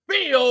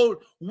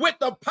 filled with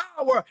the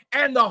power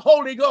and the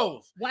Holy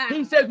Ghost. Wow.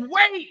 He says,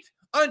 wait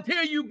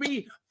until you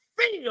be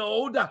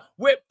filled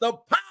with the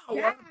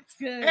power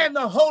and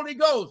the Holy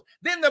Ghost.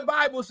 Then the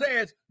Bible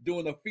says,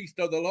 during the feast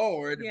of the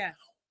Lord,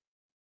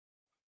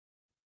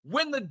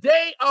 when the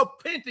day of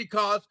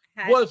Pentecost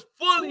was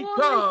fully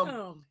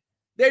come,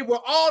 they were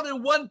all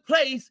in one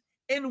place,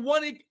 in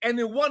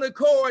one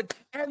accord,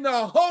 and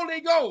the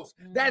Holy Ghost,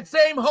 that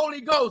same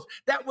Holy Ghost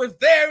that was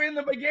there in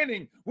the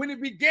beginning, when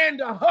it began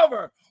to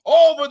hover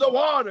over the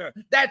water,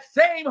 that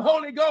same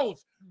Holy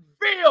Ghost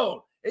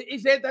filled. He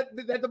said that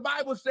the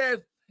Bible says,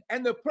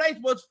 and the place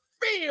was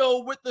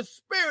filled with the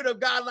Spirit of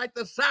God like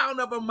the sound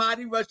of a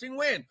mighty rushing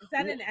wind. Is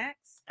that in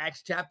Acts?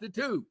 Acts chapter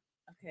 2.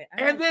 Okay.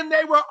 And then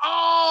they were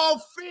all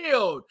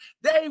filled.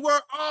 They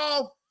were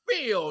all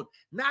filled.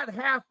 Not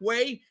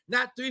halfway,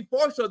 not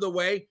 3/4 of the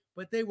way,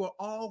 but they were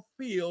all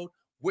filled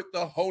with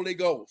the Holy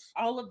Ghost.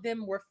 All of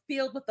them were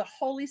filled with the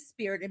Holy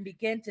Spirit and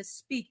began to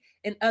speak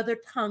in other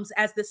tongues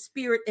as the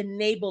Spirit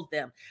enabled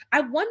them.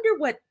 I wonder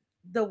what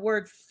the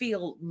word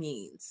filled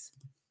means.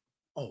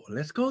 Oh,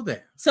 let's go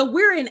there. So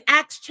we're in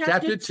Acts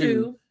chapter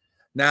 2.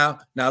 Now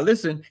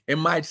listen, it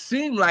might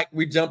seem like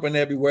we're jumping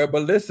everywhere,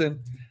 but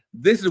listen,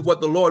 this is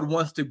what the Lord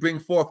wants to bring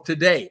forth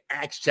today.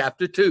 Acts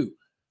chapter 2.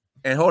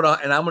 And hold on,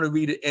 and I'm going to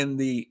read it in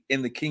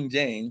the King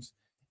James.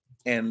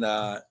 And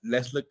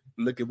let's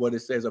look at what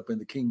it says up in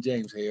the King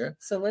James here.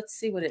 So let's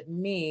see what it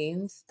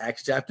means.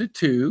 Acts chapter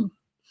 2.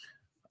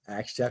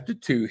 Acts chapter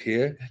 2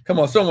 here. Come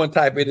on, someone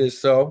type it is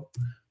so.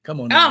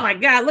 Come on. Now. Oh my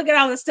God, look at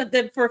all this stuff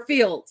that for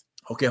filled.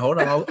 Okay, hold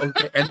on.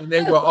 Okay, and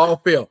they were all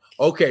filled.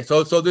 Okay,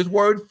 so this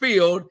word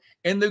filled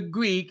in the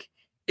Greek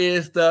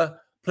is the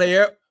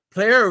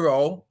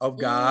plero of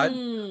God.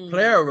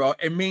 Plero.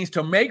 It means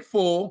to make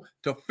full,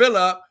 to fill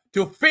up,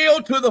 to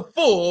fill to the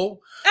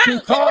full.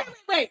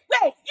 Wait.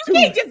 You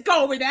can't just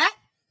go over that.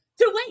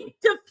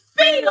 To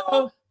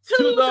fill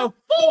to the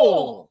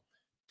full.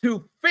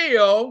 To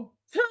fill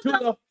to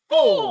the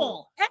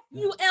full.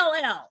 Full.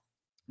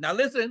 Now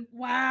listen.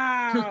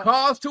 Wow. To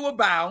cause to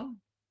abound,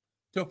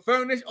 to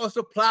furnish or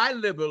supply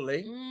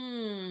liberally,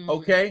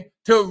 okay,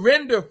 to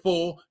render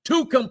full,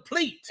 to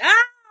complete.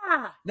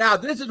 Now,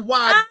 this is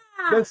why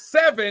the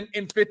 7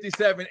 in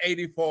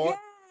 5784,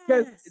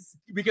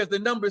 because the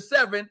number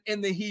 7 in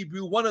the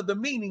Hebrew, one of the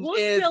meanings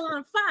is still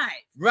on 5.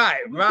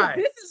 Right.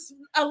 This is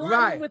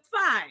along with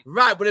 5.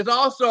 Right, but it's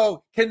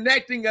also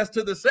connecting us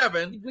to the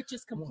 7, which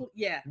is complete.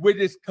 Which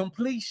is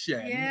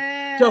completion.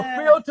 To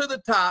fill to the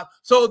top,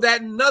 so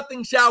that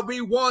nothing shall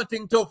be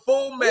wanting, to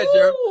full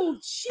measure,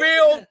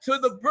 filled to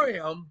the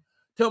brim,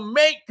 to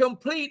make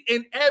complete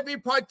in every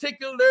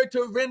particular,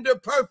 to render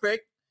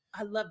perfect.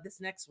 I love this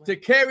next one. To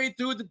carry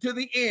through to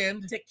the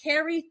end. To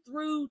carry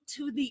through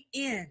to the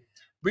end.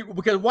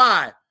 Because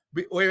why?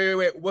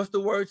 Wait. What's the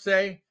word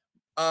say?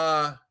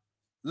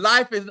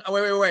 Life is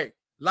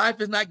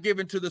Life is not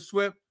given to the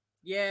swift,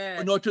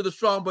 nor to the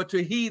strong, but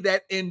to he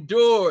that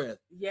endureth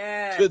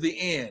to the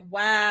end.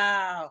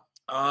 Wow.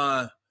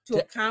 To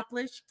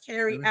accomplish,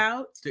 carry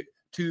out,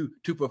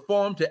 to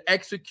perform, to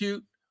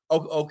execute.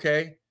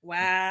 Okay.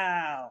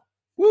 Wow.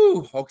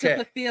 Woo. Okay.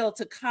 To fulfill,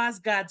 to cause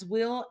God's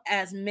will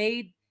as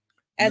made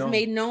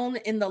known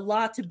in the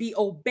law, to be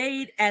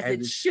obeyed as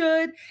it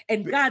should,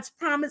 and God's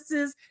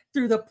promises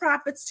through the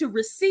prophets to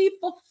receive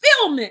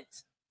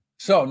fulfillment.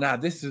 So now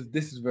this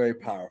is very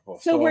powerful.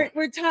 So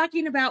we're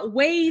talking about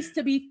ways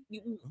to be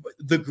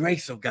the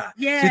grace of God.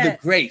 Yeah. See the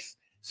grace.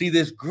 See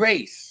this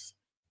grace.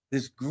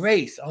 This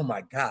grace. Oh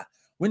my God.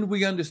 When do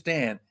we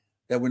understand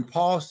that when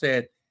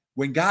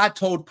God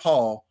told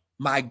Paul,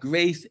 my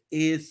grace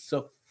is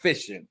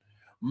sufficient,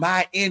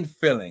 my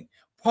infilling.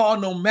 Paul,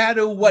 no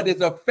matter what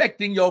is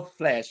affecting your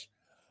flesh,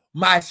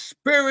 my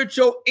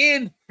spiritual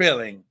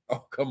infilling,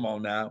 oh, come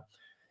on now,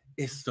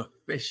 is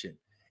sufficient.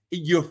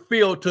 You're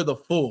filled to the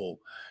full.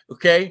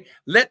 Okay.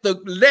 Let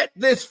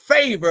this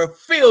favor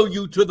fill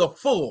you to the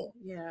full.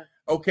 Yeah.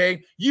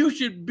 Okay. You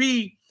should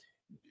be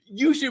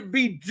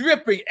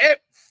dripping.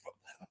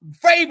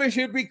 Favor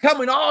should be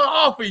coming all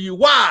off of you.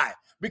 Why?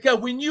 Because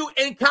when you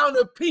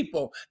encounter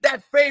people,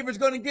 that favor is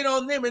going to get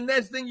on them. And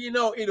next thing you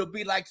know, it'll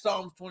be like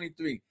Psalms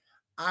 23.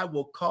 I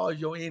will cause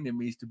your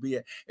enemies to be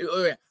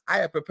I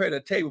have prepared a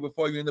table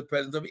before you in the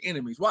presence of your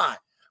enemies. Why?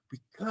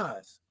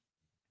 Because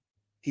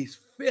he's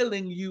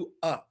filling you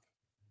up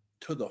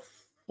to the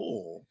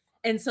full.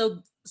 And so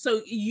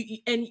you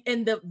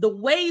and the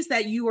ways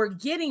that you are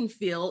getting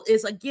filled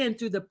is again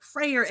through the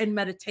prayer and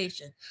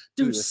meditation,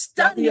 through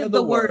study of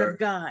the word of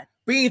God,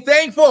 being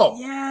thankful.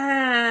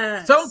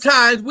 Yeah.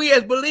 Sometimes we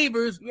as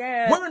believers,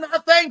 we're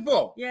not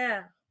thankful.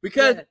 Yeah.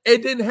 Because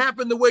it didn't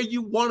happen the way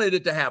you wanted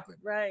it to happen.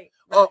 Right.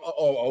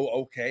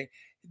 Okay.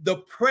 The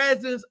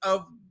presence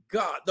of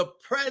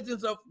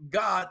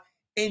God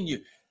in you.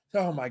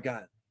 Oh my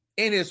God.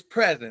 In his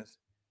presence.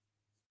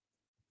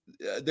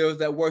 There was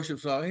that worship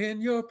song,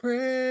 in your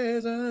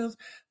presence,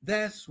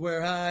 that's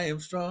where I am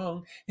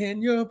strong.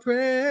 In your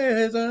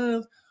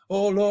presence,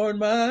 oh Lord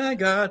my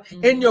God.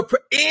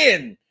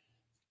 Mm-hmm.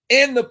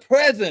 In the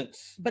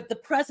presence. But the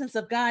presence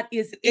of God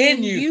is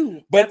in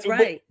you. That's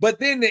right. But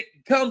then it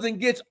comes and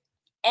gets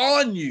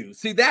on you.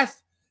 See,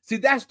 that's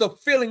the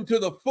filling to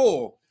the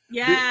full.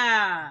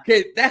 Yeah.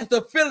 Okay, that's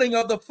the filling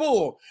of the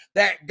full.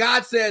 That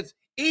God says,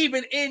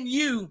 even in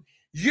you,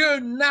 you're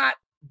not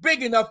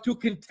big enough to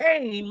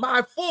contain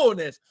my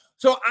fullness.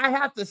 So I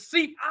have to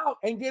seep out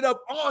and get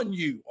up on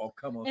you. Oh,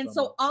 come on. And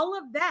so all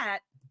of that,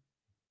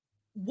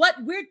 what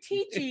we're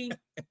teaching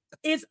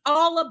is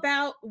all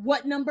about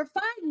what number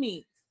 5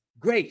 means.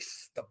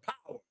 Grace, the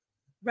power,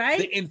 right?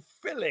 The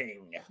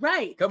infilling,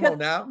 right? Come on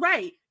now,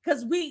 right?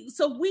 Because we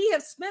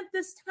have spent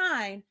this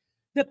time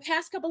the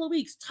past couple of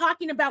weeks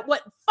talking about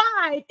what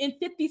 5 in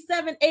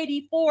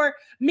 5784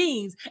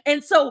 means,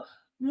 and so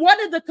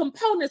one of the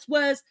components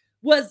was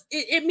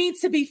it means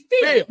to be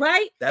filled,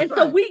 right? That's and right.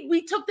 So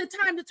we took the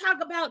time to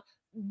talk about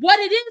what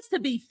it is to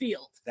be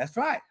filled. That's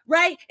right,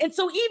 right? And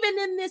so even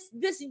in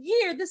this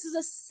year, this is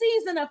a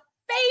season of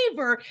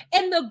favor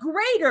and the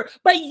greater,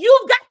 but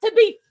you've got to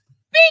be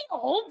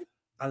filled.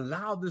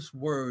 Allow this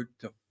word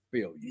to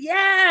fill you.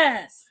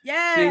 Yes.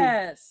 See,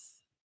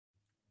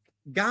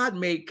 God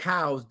made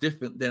cows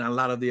different than a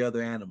lot of the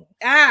other animals.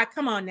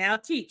 Come on now,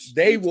 teach.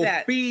 They will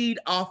feed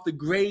off the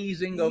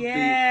grazing of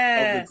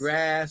the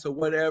grass or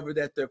whatever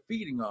that they're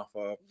feeding off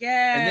of.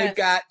 Yes. And they've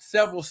got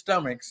several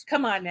stomachs.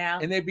 Come on now.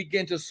 And they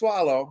begin to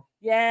swallow.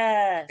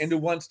 Yes. Into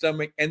one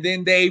stomach, and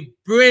then they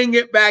bring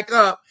it back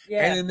up,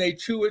 and then they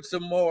chew it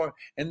some more,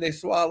 and they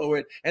swallow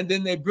it, and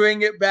then they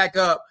bring it back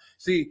up.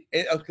 See,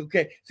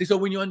 okay. See, so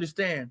when you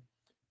understand,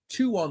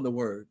 chew on the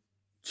word,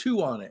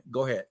 chew on it.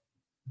 Go ahead.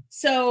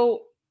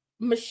 So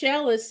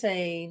Michelle is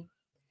saying,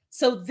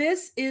 so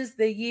this is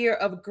the year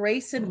of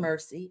grace and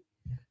mercy.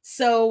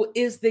 So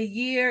is the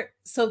year,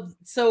 so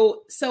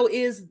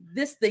is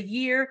this the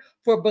year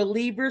for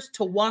believers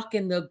to walk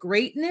in the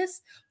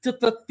greatness, to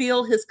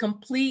fulfill his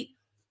complete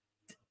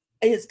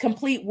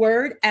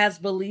word as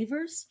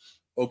believers?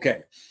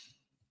 Okay.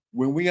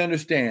 When we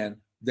understand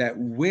that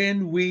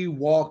when we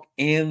walk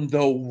in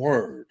the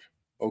word,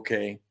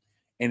 okay,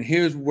 and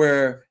here's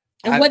where.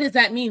 And what does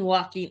that mean,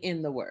 walking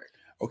in the word?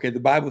 Okay, the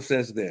Bible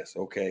says this,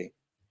 okay.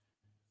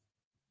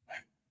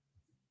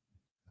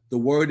 The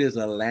word is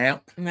a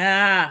lamp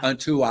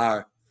unto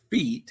our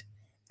feet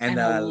and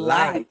a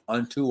light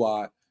unto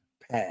our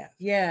path.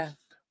 Yeah.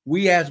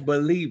 We as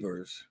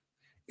believers,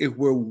 if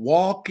we're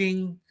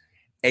walking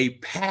a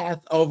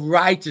path of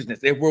righteousness,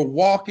 if we're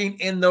walking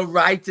in the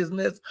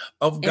righteousness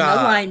of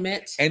God,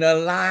 in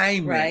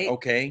alignment, right.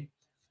 Okay,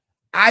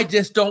 I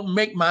just don't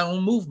make my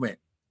own movement.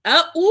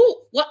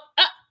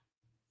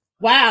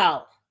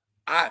 Wow.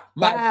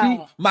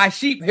 My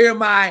sheep hear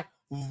my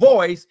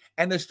voice,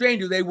 and the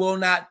stranger they will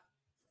not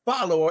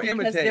follow or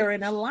imitate. Because they're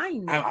in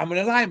alignment. I'm in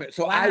alignment.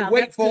 So I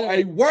wait for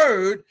a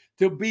word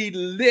to be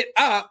lit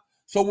up.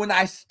 So when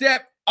I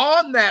step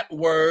on that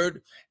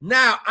word,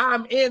 now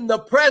I'm in the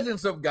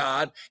presence of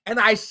God, and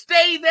I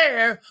stay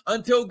there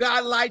until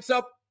God lights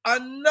up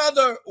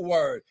another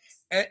word.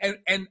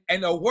 And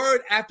a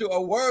word after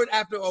a word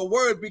after a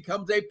word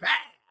becomes a path.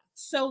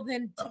 So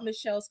then to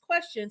Michelle's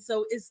question,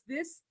 so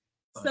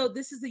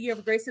this is the year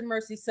of grace and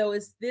mercy. So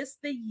is this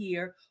the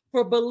year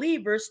for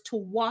believers to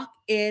walk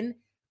in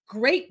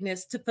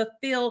greatness, to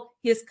fulfill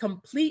his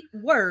complete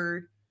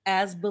word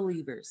as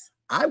believers?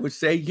 I would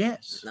say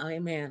yes.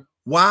 Amen.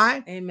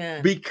 Why?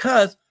 Amen.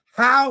 Because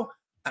how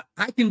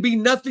I can be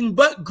nothing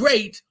but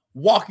great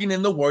walking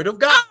in the word of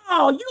God.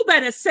 Oh, you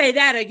better say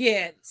that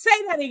again. Say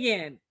that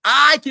again.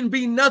 I can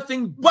be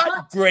nothing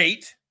but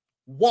great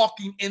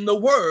walking in the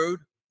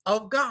word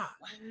of God.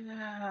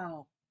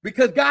 Wow.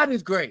 Because God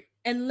is great.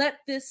 And let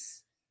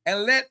this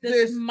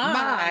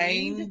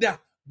mind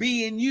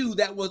be in you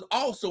that was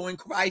also in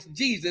Christ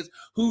Jesus,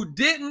 who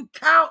didn't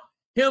count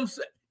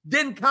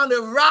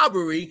it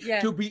robbery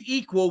to be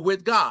equal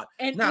with God.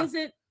 And now,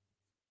 isn't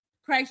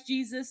Christ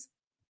Jesus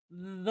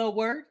the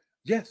word?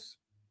 Yes.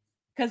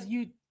 Because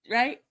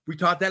right? We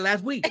taught that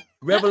last week.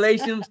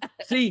 Revelations.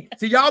 see,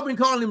 y'all been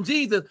calling him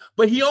Jesus,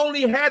 but he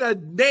only had a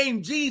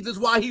name Jesus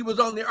while he was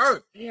on the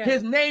earth. Yeah.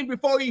 His name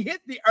before he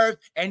hit the earth,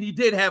 and he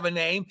did have a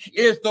name,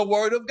 is the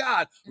word of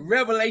God.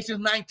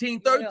 Revelations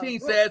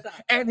 19:13 says,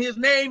 and his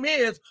name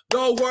is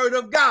the word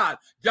of God.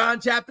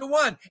 John chapter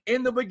 1,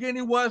 in the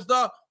beginning was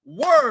the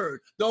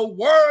word. The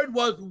word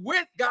was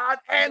with God,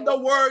 and the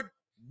word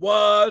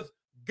was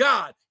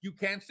God. You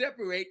can't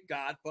separate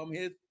God from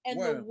his word. And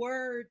the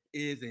word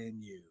is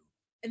in you.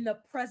 And the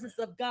presence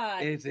of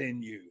God is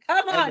in you.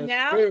 Come on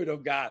now. The Spirit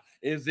of God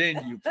is in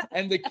you.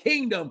 And the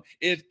kingdom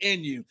is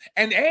in you.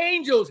 And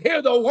angels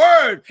hear the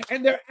word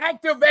and they're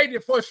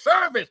activated for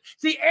service.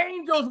 See,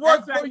 angels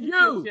work for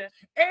you.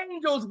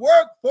 Angels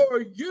work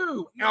for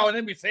you. Oh,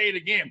 let me say it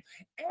again.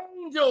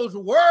 Angels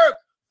work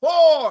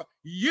for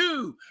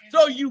you.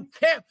 So you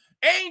can't.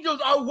 Angels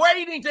are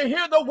waiting to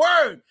hear the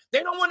word.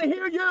 They don't want to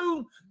hear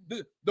you.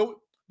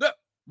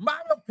 My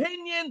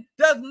opinion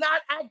does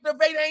not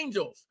activate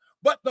angels.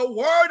 But the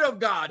word of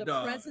God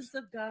does. The presence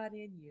of God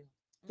in you.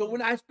 So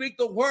when I speak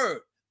the word,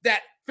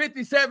 that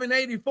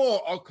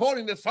 5784,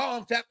 according to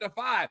Psalm chapter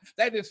 5,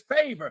 that is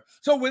favor.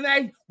 So when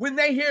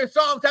they hear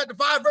Psalm chapter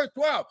 5, verse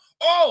 12,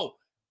 oh,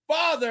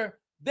 Father,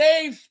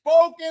 they've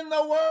spoken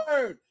the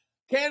word.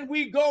 Can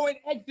we go and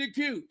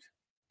execute?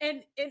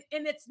 And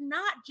it's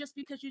not just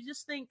because you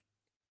just think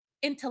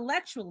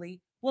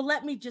intellectually, well,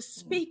 let me just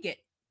speak it.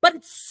 But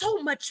it's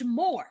so much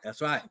more.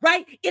 That's right.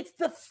 Right? It's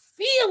the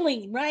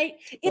feeling, right?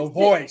 It's the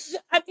voice.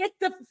 It's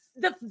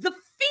the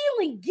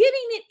feeling,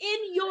 getting it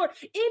in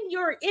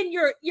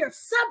your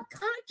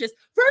subconscious.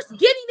 First,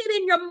 getting it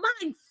in your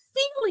mind,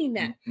 feeling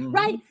that,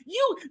 right?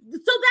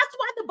 So that's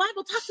why the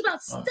Bible talks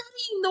about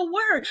studying the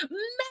word,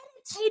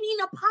 meditating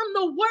upon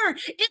the word.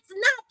 It's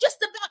not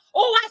just about,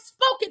 oh, I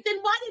spoke it, then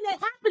why didn't it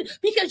happen?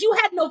 Because you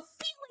had no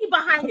feeling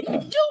behind it.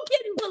 You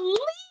didn't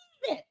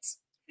believe it.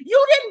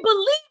 You didn't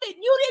believe it.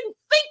 You didn't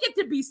think it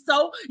to be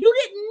so. You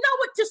didn't know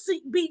it to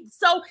be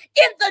so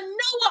in the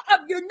knower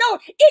of your knower,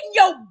 in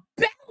your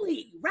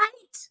belly,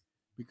 right?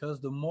 Because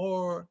the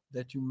more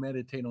that you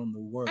meditate on the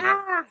word,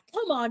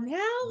 come on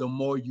now, the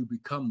more you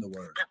become the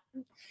word.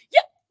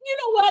 Yeah, you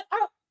know what?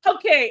 I'm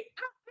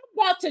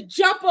about to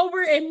jump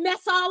over and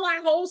mess all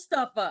our whole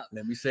stuff up.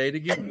 Let me say it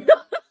again.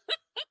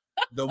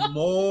 The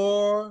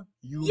more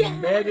you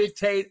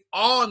meditate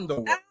on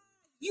the word,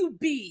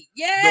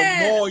 the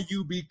more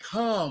you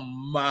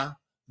become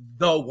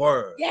the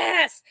word.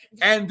 Yes.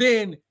 And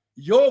then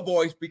your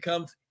voice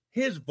becomes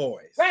his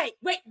voice. Right.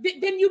 Wait,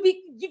 then you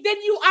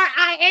are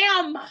I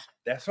am.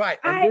 That's right.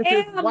 And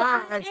this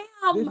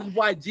is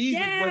why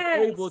Jesus was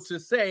able to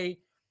say,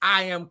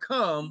 I am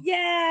come,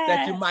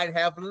 that you might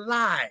have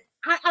life.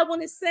 I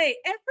want to say,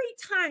 every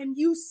time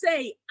you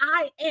say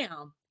I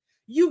am,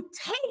 you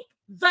take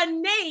the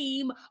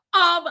name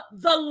of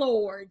the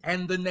Lord.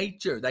 And the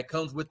nature that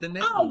comes with the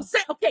name.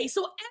 Okay.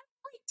 So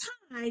every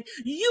time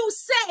you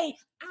say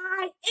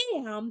I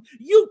am,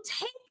 you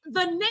take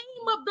the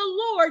name of the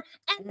Lord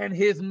and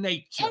his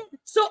nature. And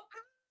so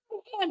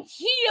I am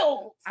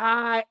healed.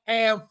 I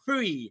am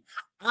free.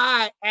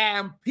 I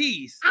am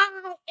peace.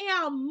 I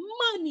am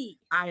money.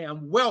 I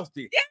am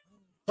wealthy.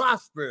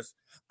 Prosperous.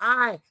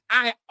 I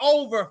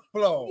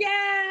overflow.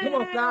 Come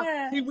on,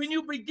 God. See, when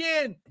you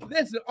begin,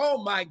 listen,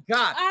 oh my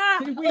God.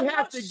 See, we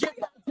have to get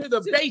to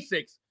the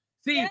basics.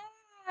 See,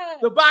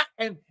 the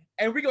Bible,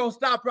 and we're gonna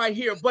stop right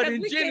here. But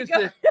in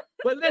Genesis,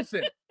 but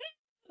listen,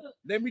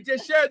 let me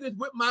just share this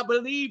with my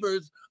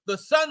believers, the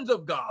sons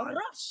of God.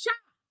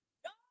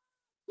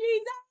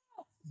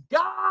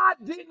 God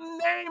didn't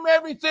name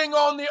everything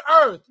on the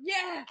earth.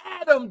 Yeah.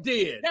 Adam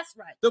did. That's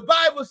right. The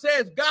Bible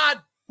says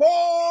God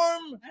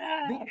formed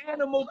the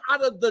animals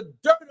out of the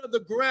dirt of the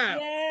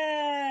ground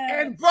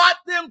and brought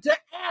them to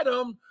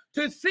Adam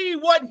to see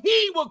what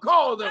he would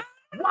call them.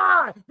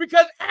 Why?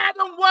 Because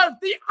Adam was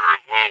the I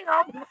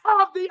am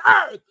of the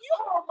earth.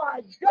 Oh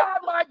my God,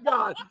 my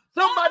God.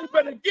 Somebody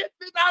better get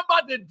this. I'm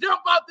about to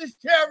jump out this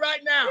chair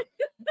right now.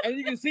 And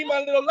you can see my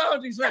little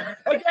lounging sweat.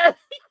 Okay?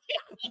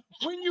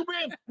 When you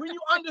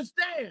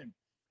understand,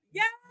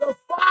 the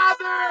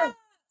Father,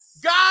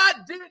 God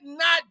did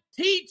not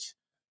teach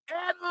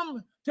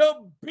Adam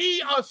to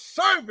be a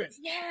servant.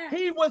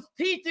 He was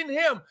teaching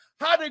him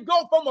how to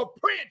go from a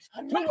prince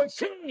to a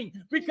king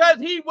because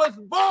he was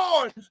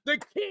born the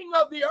king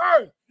of the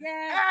earth.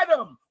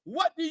 Adam,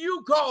 what do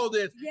you call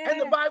this?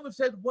 And the Bible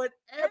says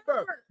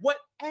whatever.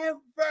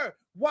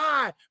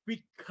 Why?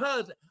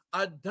 Because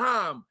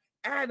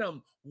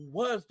Adam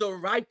was the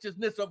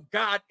righteousness of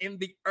God in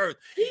the earth.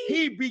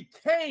 He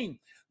became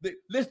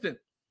listen,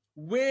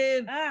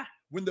 when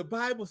the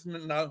Bible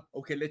says, now,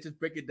 okay, let's just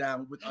break it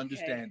down with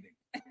understanding.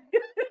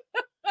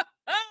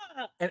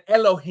 And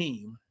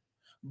Elohim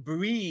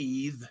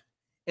breathed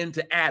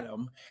into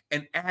Adam,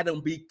 and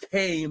Adam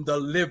became the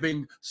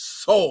living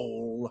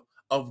soul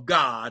of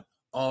God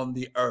on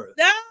the earth.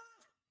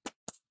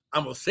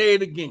 I'm going to say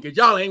it again because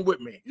y'all ain't with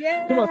me.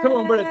 Come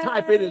on, brother,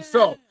 type it in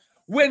so.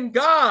 When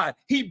God,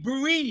 he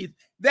breathed,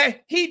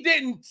 that he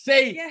didn't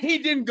say, he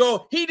didn't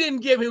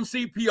give him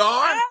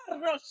CPR.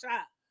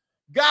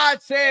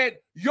 God said,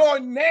 your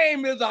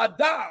name is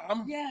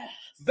Adam.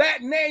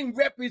 That name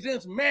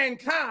represents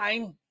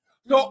mankind.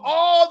 So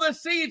all the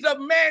seeds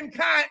of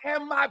mankind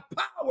and my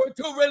power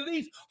to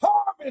release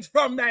harvest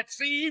from that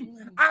seed,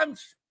 I'm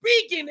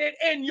speaking it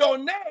in your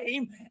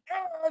name.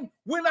 And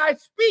when I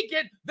speak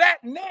it,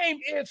 that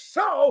name is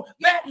so.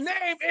 That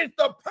name is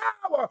the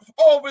power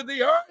over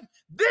the earth.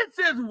 This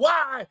is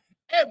why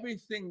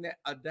everything that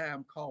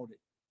Adam called it,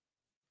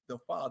 the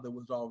Father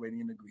was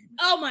already in agreement.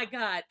 Oh my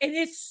God. And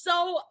it's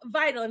so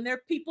vital. And there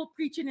are people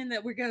preaching in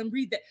that, we're going to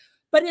read that.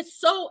 But it's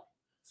so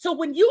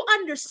when you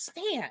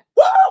understand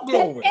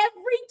that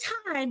every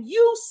time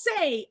you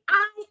say,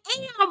 I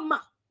am,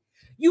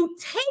 you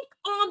take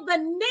on the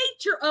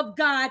nature of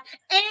God.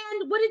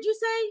 And what did you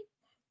say?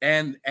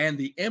 And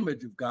the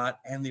image of God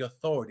and the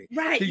authority.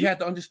 Right. So you have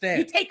to understand.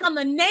 You take on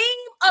the name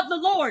of the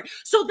Lord.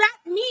 So that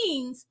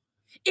means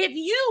if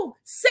you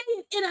say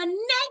it in a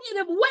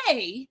negative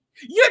way,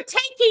 you're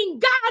taking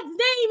God's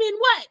name in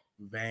what?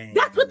 Vain.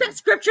 That's what that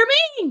scripture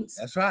means.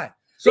 That's right.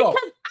 So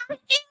because I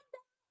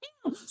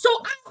am. So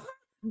I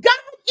heard God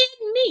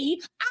in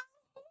me. I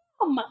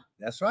am.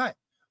 That's right.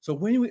 So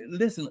when you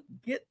listen,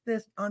 get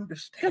this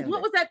understanding. Because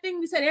what was that thing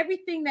we said?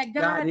 Everything that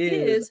God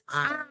is,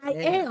 I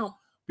am.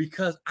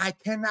 Because I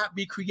cannot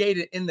be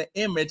created in the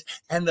image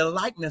and the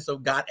likeness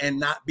of God and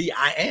not be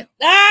I am.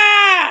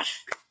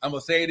 I'm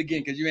going to say it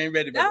again because you ain't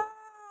ready for it.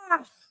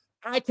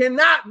 I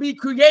cannot be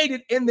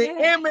created in the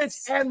image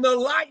and the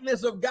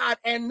likeness of God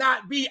and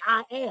not be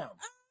I am.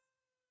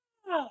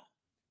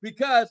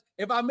 Because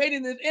if I'm made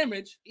in his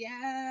image,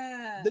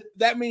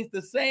 that means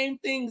the same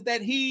things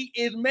that he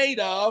is made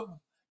of.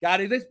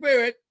 God is a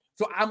spirit,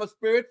 so I'm a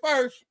spirit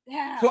first.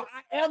 So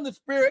I am the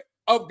spirit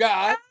of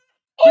God.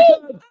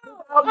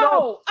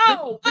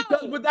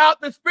 Because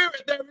without the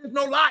spirit, there is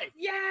no life.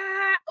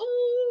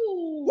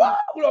 Ooh. Whoa,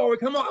 glory.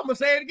 Come on, I'm going to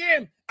say it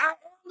again. I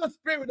am the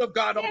spirit of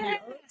God on the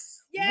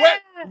earth.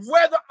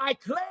 Whether I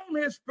claim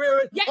his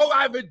spirit or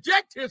I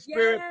reject his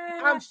spirit,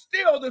 I'm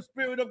still the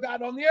spirit of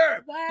God on the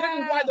earth. This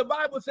is why the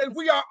Bible says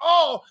we are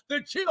all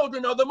the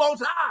children of the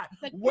Most High.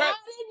 God in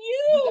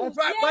you. That's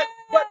right.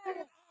 But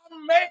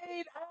I'm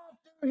made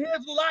after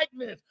his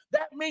likeness.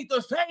 That means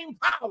the same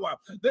power,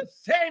 the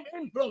same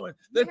influence,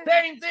 the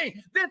same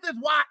thing. This is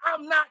why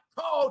I'm not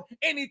called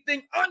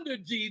anything under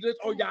Jesus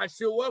or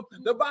Yeshua.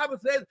 The Bible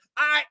says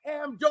I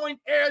am joint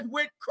heirs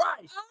with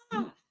Christ,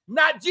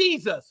 not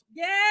Jesus.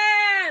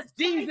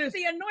 Jesus, Christ,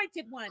 the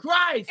anointed one.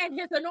 Christ and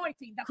his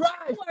anointing.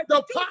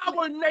 The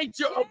power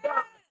nature of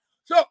God.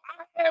 So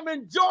I am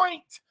in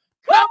joint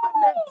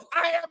covenant.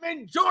 I am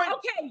in joint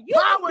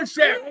power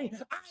sharing.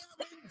 I am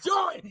in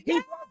joint.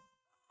 He's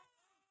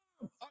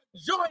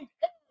joint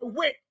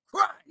with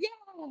Christ.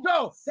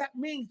 So that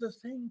means the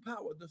same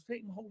power, the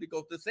same Holy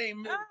Ghost, the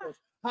same miracles.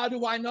 How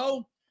do I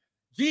know?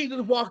 Jesus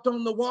walked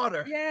on the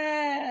water.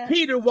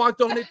 Peter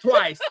walked on it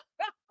twice.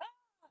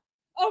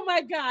 Oh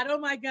my God. Oh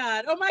my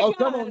God. Oh my God.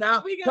 Come on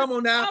now. Come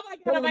on now. Oh my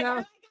God. Come on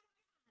now.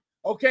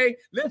 Okay,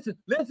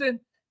 listen.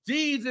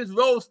 Jesus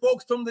rose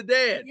folks from the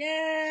dead.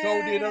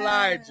 So did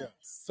Elijah.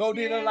 So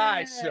did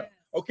Elisha.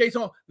 Okay,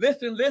 so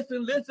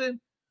listen.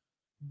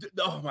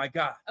 Oh my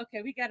God.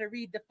 Okay, we got to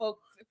read the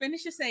folks.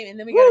 Finish your saying, and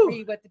then we got to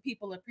read what the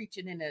people are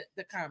preaching in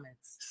the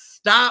comments.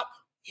 Stop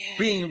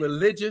being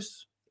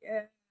religious.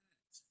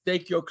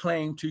 Stake your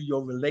claim to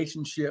your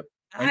relationship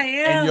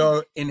and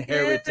your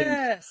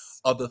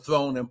inheritance of the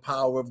throne and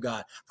power of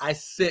God. I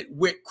sit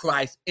with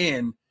Christ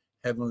in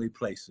heavenly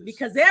places.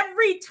 Because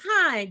every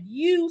time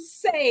you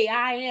say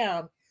I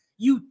am,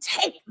 you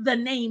take the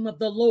name of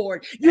the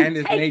Lord.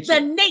 You take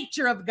the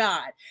nature of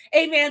God.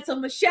 Amen. So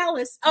Michelle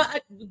is,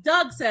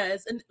 Doug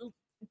says, and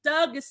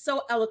Doug is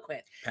so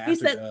eloquent.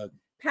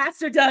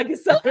 Pastor Doug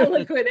is so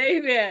eloquent.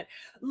 Amen.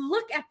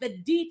 Look at the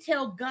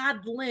detailed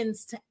God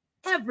lens to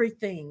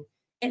everything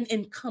and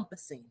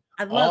encompassing.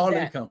 I love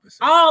that.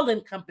 All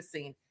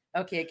encompassing.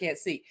 Okay, I can't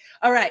see.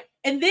 All right.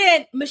 And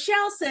then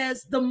Michelle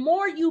says, the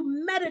more you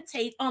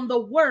meditate on the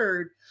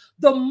word,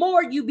 the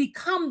more you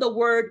become the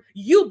word,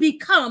 you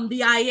become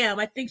the I am.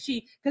 I think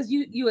because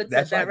you had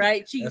said that,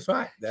 right? That's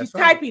right. She's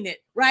typing it,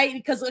 right?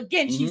 Because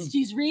again,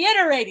 she's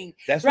reiterating.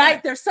 That's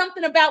right. There's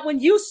something about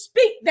when you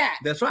speak that.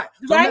 That's right.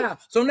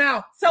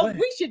 So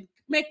we should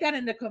make that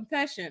into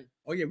confession.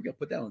 Oh yeah, we gotta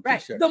put that on a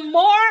t-shirt. The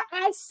more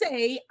I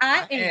say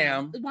I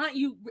am, why don't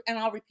you, and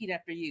I'll repeat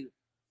after you.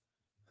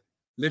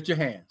 Lift your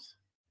hands.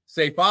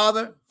 Say,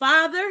 Father,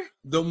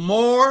 the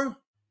more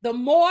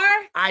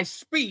I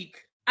speak,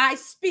 I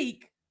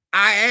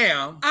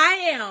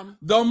am,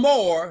 the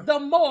more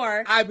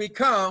I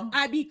become,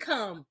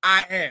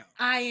 I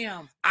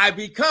am. I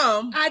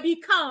become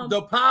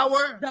the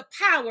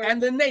power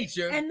and the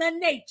nature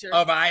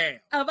of I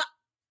am.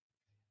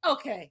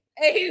 Okay.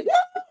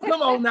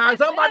 Come on now.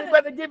 Somebody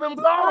better give him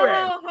glory.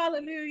 Oh,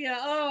 hallelujah.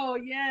 Oh,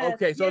 yes.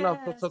 Okay, so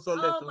listen.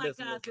 Oh my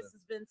God, this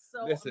has been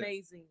so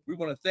amazing. We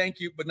want to thank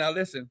you, but now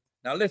listen.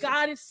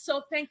 God is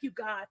so, thank you,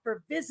 God,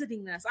 for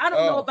visiting us. I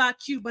don't know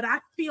about you, but I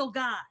feel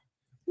God.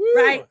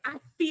 Right? I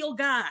feel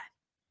God.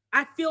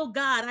 I feel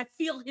God. I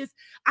feel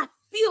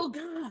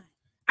God.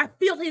 I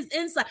feel his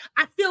insight.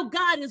 I feel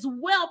God is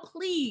well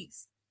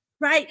pleased.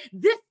 Right?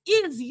 This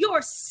is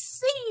your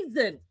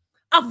season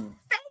of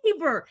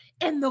favor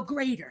and the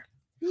greater.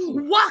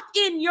 Walk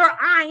in your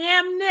I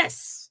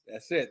amness.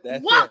 That's it.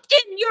 Walk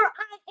in your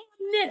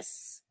I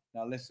amness.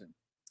 Now listen.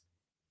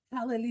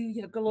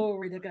 Hallelujah.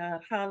 Glory to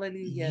God.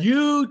 Hallelujah.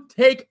 You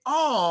take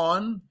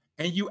on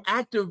And you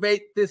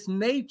activate this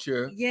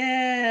nature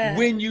Yeah.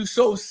 when you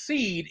sow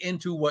seed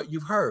into what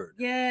you've heard.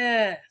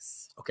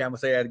 Yes. Okay, I'm going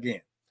to say that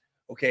again.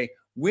 Okay,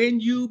 when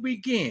you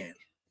begin.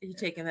 Are you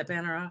taking that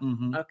banner off?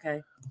 Mm-hmm.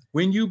 Okay.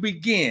 When you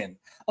begin.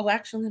 Oh,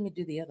 actually, let me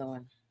do the other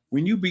one.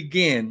 When you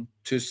begin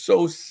to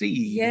sow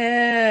seed.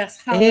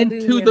 Yes.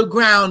 Into the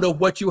ground of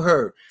what you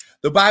heard.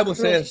 The Bible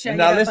says,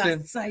 now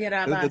listen,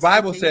 the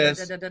Bible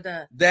says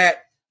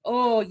that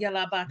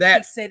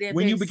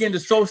when you begin to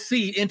sow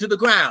seed into the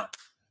ground,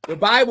 the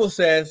Bible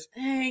says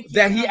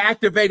that he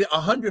activated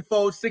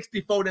 100-fold,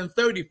 60-fold, and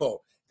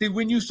 30-fold. See,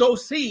 when you sow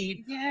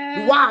seed,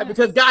 why?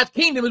 Because God's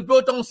kingdom is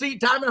built on seed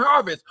time and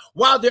harvest.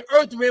 While the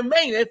earth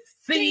remaineth,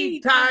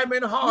 seed time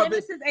and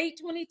harvest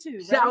Genesis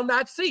 8:22 shall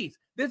not cease.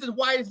 This is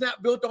why it's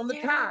not built on the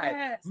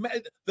tithe.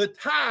 The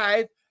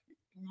tithe,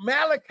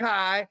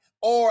 Malachi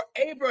or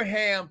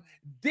Abraham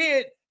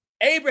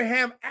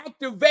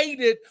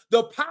activated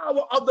the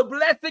power of the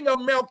blessing of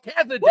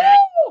Melchizedek.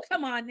 Woo!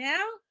 Come on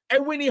now.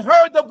 And when he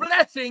heard the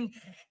blessing,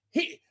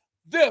 the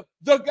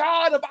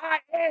God of I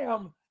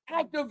am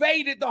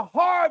activated the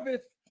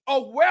harvest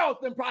of wealth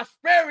and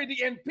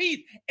prosperity and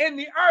peace in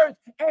the earth.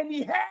 And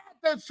he had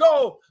to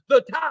sow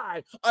the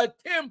tithe,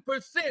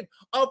 10%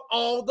 of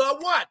all the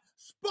what?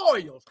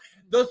 Spoils.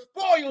 The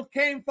spoils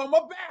came from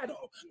a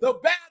battle. The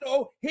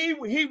battle,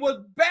 he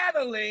was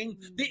battling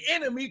the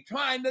enemy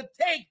trying to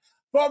take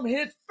from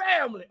his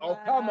family. Oh,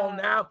 come on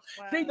now.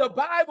 Wow. See, the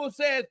Bible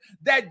says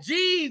that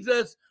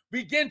Jesus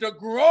began to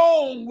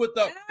groan with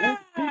the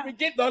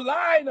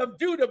line of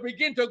Judah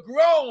began to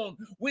groan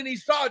when he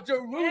saw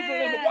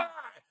Jerusalem. Why?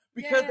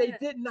 Because they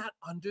did not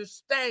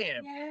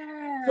understand.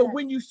 So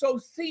when you sow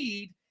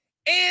seed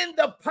in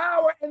the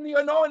power and the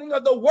anointing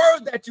of the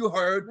word that you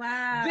heard,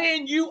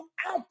 then you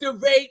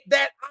activate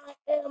that I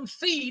am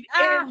seed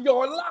in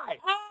your life.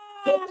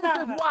 So this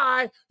is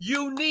why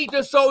you need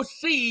to sow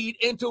seed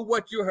into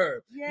what you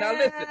heard. Now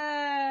listen,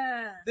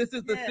 this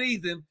is the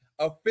season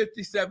of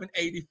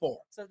 5784.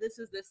 So this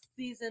is the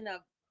season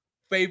of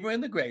favor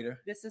and the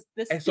greater. This and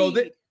seed. So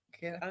that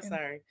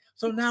sorry.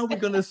 So now we're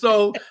gonna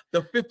sow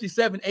the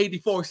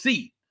 5784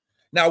 seed.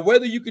 Now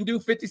whether you can do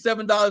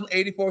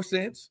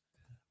 $57.84,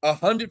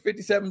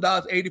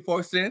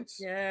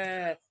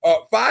 $157.84,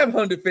 or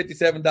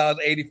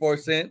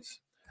 $557.84.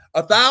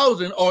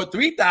 1,000 or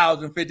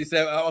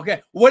 3,057. Okay,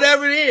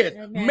 whatever it is,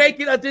 make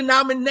it a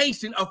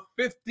denomination of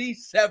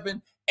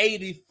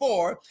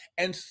 5784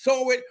 and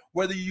sow it.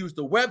 Whether you use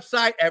the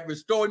website at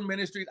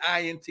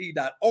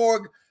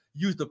restoredministriesint.org,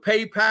 use the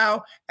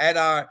PayPal at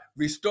our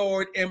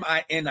Restored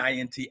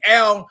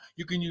MININTL.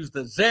 You can use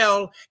the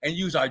Zelle and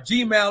use our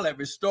Gmail at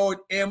Restored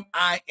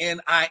MININTL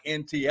at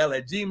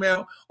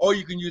Gmail, or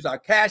you can use our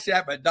Cash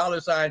App at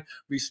 $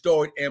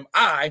 Restored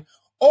MI.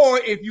 Or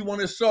if you want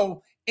to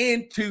sow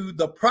into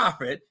the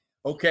prophet,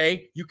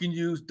 okay, you can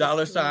use $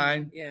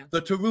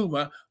 the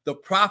Teruma, the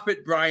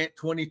Prophet Bryant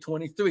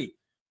 2023,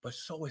 but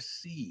sow a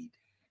seed.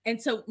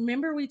 And so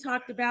remember we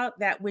talked about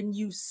that when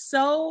you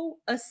sow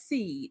a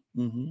seed,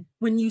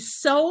 when you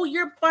sow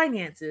your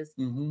finances,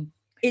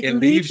 it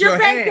leaves your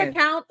bank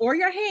account or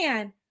your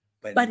hand,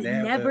 but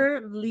it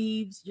never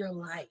leaves your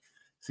life.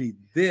 See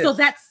this. So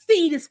that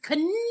seed is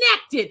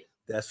connected.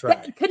 That's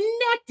right.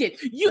 Connected.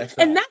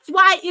 And that's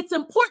why it's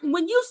important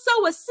when you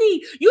sow a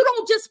seed, you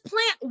don't just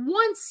plant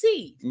one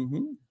seed.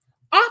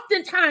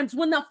 Oftentimes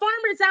when the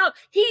farmer's out,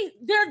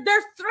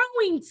 they're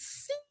throwing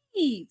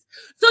seeds.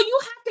 So you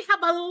have to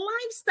have a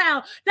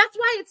lifestyle. That's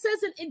why it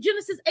says in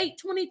Genesis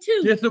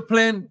 8:22.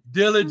 Discipline,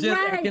 diligence,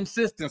 and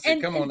consistency.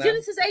 And, Come on now.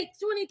 Genesis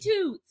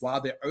 8:22.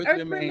 While the earth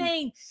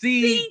remains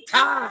seed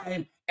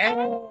time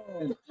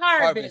and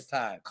harvest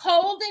time.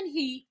 Cold and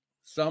heat.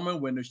 Summer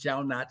and winter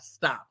shall not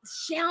stop.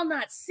 Shall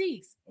not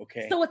cease.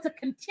 Okay. So it's a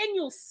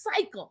continual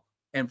cycle.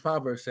 And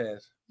Proverbs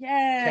says,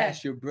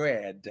 cast your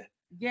bread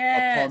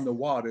upon the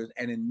waters,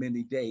 and in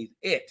many days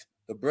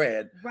the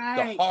bread,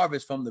 the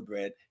harvest from the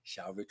bread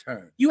shall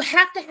return. You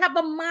have to have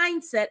a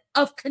mindset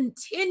of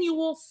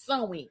continual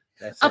sowing,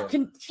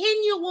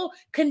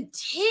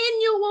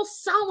 continual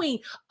sowing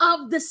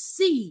of the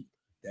seed.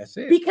 That's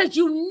it. Because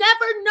you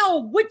never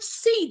know which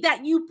seed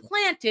that you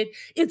planted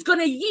is going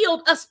to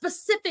yield a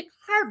specific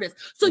harvest.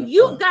 So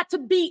you've got to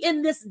be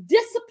in this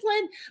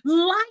disciplined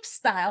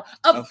lifestyle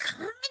of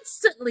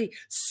constantly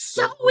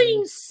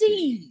sowing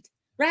seed,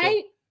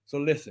 right? So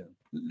listen,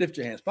 lift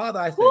your hands. Father,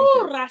 I thank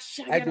you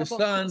as your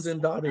sons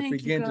and daughters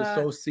begin to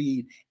sow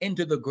seed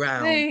into the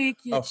ground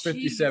of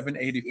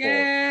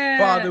 5784.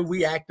 Father,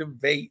 we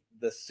activate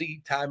the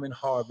seed time and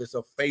harvest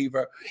of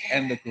favor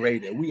and the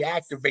greater. We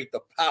activate the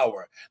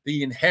power,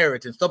 the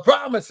inheritance, the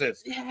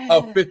promises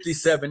of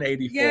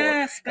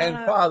 5784.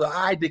 And Father,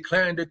 I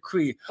declare and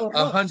decree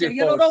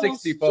 100-fold,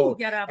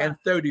 60-fold, and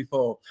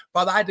 30-fold.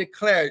 Father, I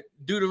declare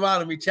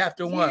Deuteronomy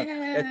chapter 1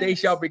 that they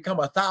shall become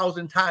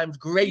 1,000 times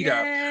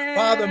greater.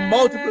 Father,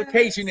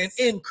 multiplication and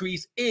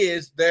increase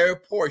is their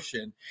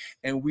portion.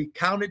 And we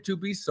count it to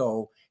be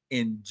so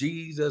in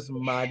Jesus'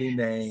 mighty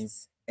name.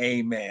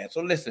 Amen.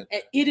 So listen.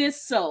 It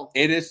is so.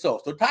 It is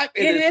so. So type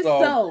it is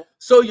so.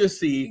 Sow your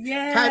seed.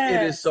 Yes. Type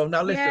it is so.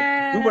 Now listen,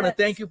 we want to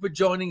thank you for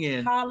joining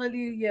in.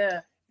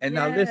 Hallelujah. And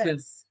now listen,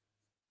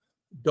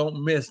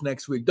 don't miss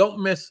next week.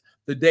 Don't miss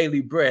the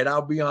Daily Bread.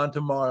 I'll be on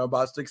tomorrow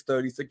about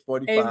 6:30,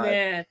 6:45.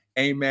 Amen.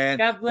 Amen.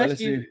 God bless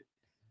you,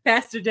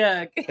 Pastor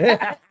Doug.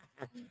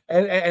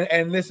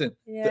 and listen,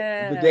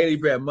 the Daily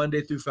Bread,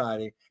 Monday through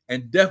Friday.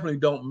 And definitely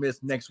don't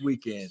miss next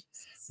weekend.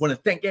 Want to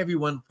thank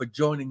everyone for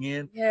joining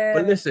in. Yes.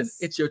 But listen,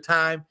 it's your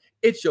time.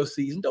 It's your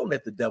season. Don't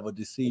let the devil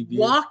deceive you.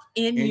 Walk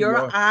in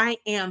your I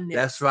amness.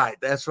 That's right.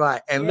 That's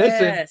right. And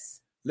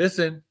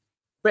listen,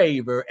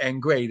 favor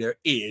and greater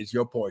is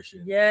your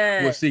portion.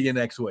 Yes. We'll see you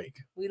next week.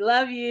 We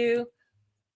love you.